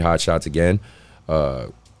 City Hot Shots again.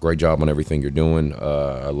 Great job on everything you're doing.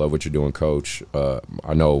 I love what you're doing, Coach.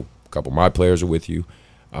 I know a couple of my players are with you.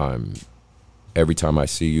 Every time I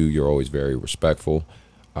see you, you're always very respectful.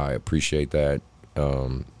 I appreciate that.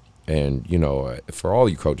 And you know, for all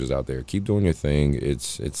you coaches out there, keep doing your thing.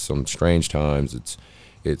 It's some strange times.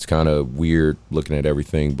 It's kind of weird looking at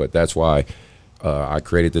everything, but that's why I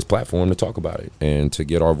created this platform to talk about it and to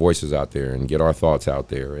get our voices out there and get our thoughts out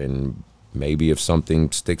there. And maybe if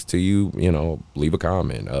something sticks to you, you know, leave a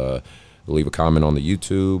comment. Leave a comment on the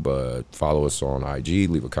YouTube. Follow us on IG.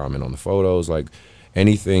 Leave a comment on the photos. Like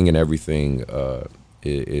anything and everything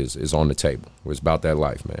is on the table. It's about that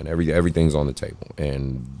life, man. Everything's on the table,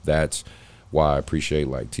 and that's why I appreciate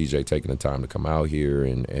like TJ taking the time to come out here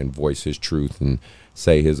and voice his truth and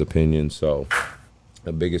say his opinion. So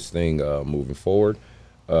the biggest thing moving forward,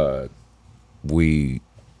 I'll let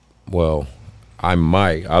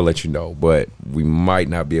you know, but we might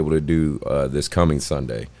not be able to do this coming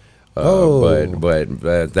Sunday.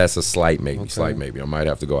 But that's a slight maybe. I might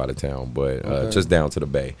have to go out of town, but just down to the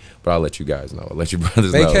Bay. But I'll let you guys know. I'll let you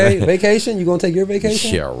brothers know. Vacation? You gonna take your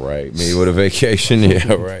vacation? Yeah, right. Me with a vacation?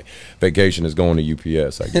 Yeah, right. Vacation is going to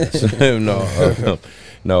UPS, I guess.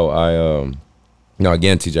 No,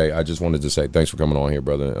 again, TJ, I just wanted to say thanks for coming on here,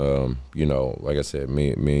 brother. You know, like I said,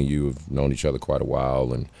 me and you have known each other quite a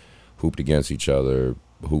while and hooped against each other,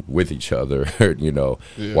 hooped with each other, you know,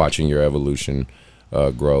 watching your evolution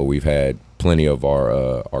grow. We've had plenty of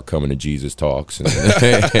our coming to Jesus talks, and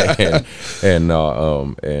it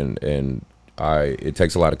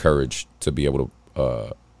takes a lot of courage to be able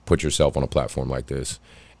to put yourself on a platform like this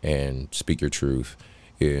and speak your truth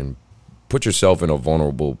and put yourself in a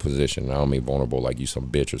vulnerable position. I don't mean vulnerable like you some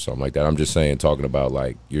bitch or something like that. I'm just saying, talking about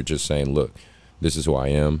like you're just saying, look, this is who I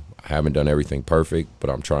am. I haven't done everything perfect, but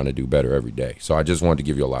I'm trying to do better every day. So I just wanted to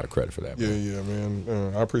give you a lot of credit for that. Yeah,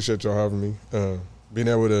 man. I appreciate y'all having me. Being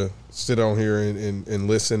able to sit on here and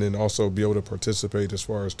listen and also be able to participate as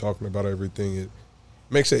far as talking about everything, it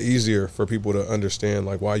makes it easier for people to understand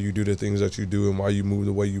like why you do the things that you do and why you move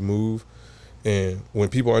the way you move. And when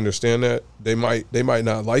people understand that, they might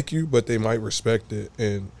not like you, but they might respect it.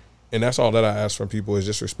 And that's all that I ask from people is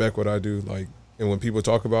just respect what I do. Like, and when people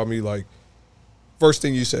talk about me, like, first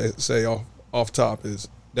thing you say off top is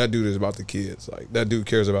that dude is about the kids. Like that dude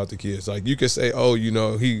cares about the kids. Like you could say, oh, you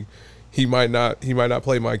know, he might not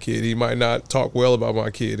play my kid. He might not talk well about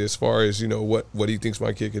my kid as far as, you know, what he thinks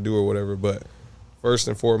my kid can do or whatever. But first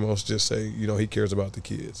and foremost, just say, you know, he cares about the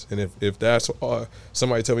kids. And if that's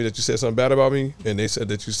somebody tell me that you said something bad about me and they said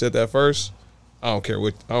that you said that first, I don't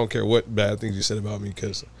care what bad things you said about me,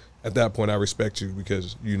 because at that point I respect you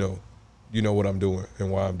because you know what I'm doing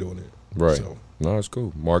and why I'm doing it. Right. So. No, it's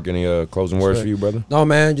cool. Mark, any closing words for you, brother? No,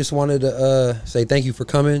 man, just wanted to say thank you for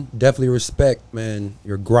coming. Definitely respect, man,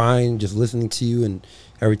 your grind, just listening to you and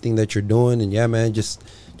everything that you're doing. And, yeah, man, just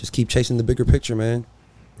keep chasing the bigger picture, man.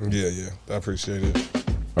 Yeah, I appreciate it.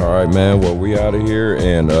 All right, man. Well, we out of here,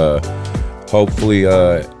 and hopefully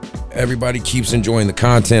everybody keeps enjoying the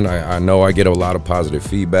content. I know I get a lot of positive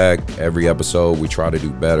feedback. Every episode we try to do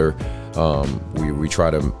better. We try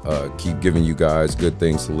to keep giving you guys good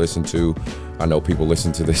things to listen to. I know people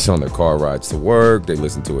listen to this on their car rides to work. They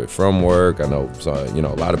listen to it from work. I know,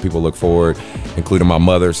 a lot of people look forward, including my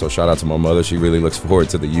mother. So shout out to my mother. She really looks forward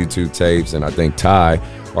to the YouTube tapes. And I think Ty,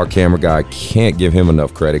 our camera guy, can't give him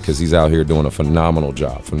enough credit because he's out here doing a phenomenal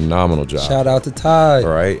job. Shout out to Ty. All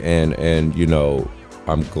right. And you know,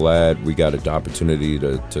 I'm glad we got an opportunity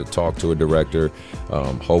to talk to a director.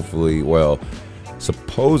 Hopefully,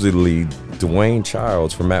 supposedly Dwayne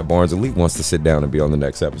Childs from Matt Barnes Elite wants to sit down and be on the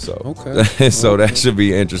next episode. Okay. So that should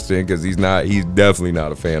be interesting because he's definitely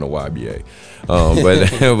not a fan of YBA.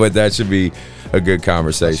 But that should be a good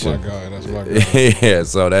conversation. That's my guy. Yeah,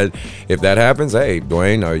 so that if that happens, hey,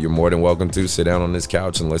 Dwayne, you're more than welcome to sit down on this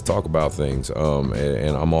couch and let's talk about things.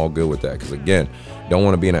 And I'm all good with that because, again, don't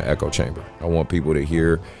want to be in an echo chamber. I want people to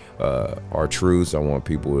hear our truths. I want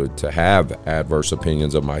people to have adverse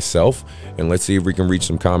opinions of myself, and let's see if we can reach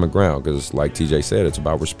some common ground, because like TJ said, it's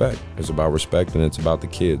about respect. It's about respect, and it's about the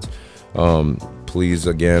kids. Please,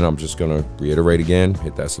 again, I'm just going to reiterate again,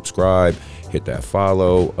 hit that subscribe, hit that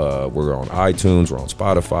follow. We're on iTunes, we're on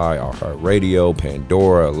Spotify, iHeartRadio,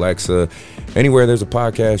 Pandora, Alexa. Anywhere there's a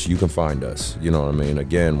podcast, you can find us. You know what I mean?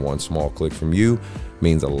 Again, one small click from you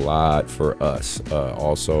means a lot for us.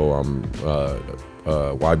 Also, I'm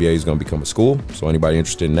YBA is going to become a school. So anybody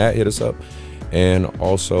interested in that, hit us up. And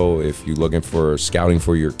also, if you're looking for scouting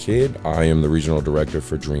for your kid, I am the regional director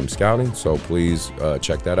for Dream Scouting. So please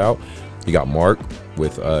check that out. You got Mark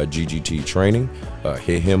with GGT Training.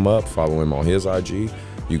 Hit him up. Follow him on his IG.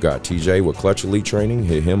 You got TJ with Clutch Elite Training.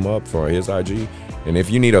 Hit him up for his IG. And if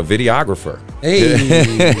you need a videographer,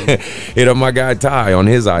 Hey, hit up my guy Ty on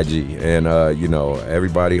his IG. And,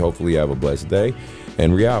 everybody, hopefully have a blessed day.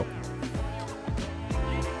 And we out.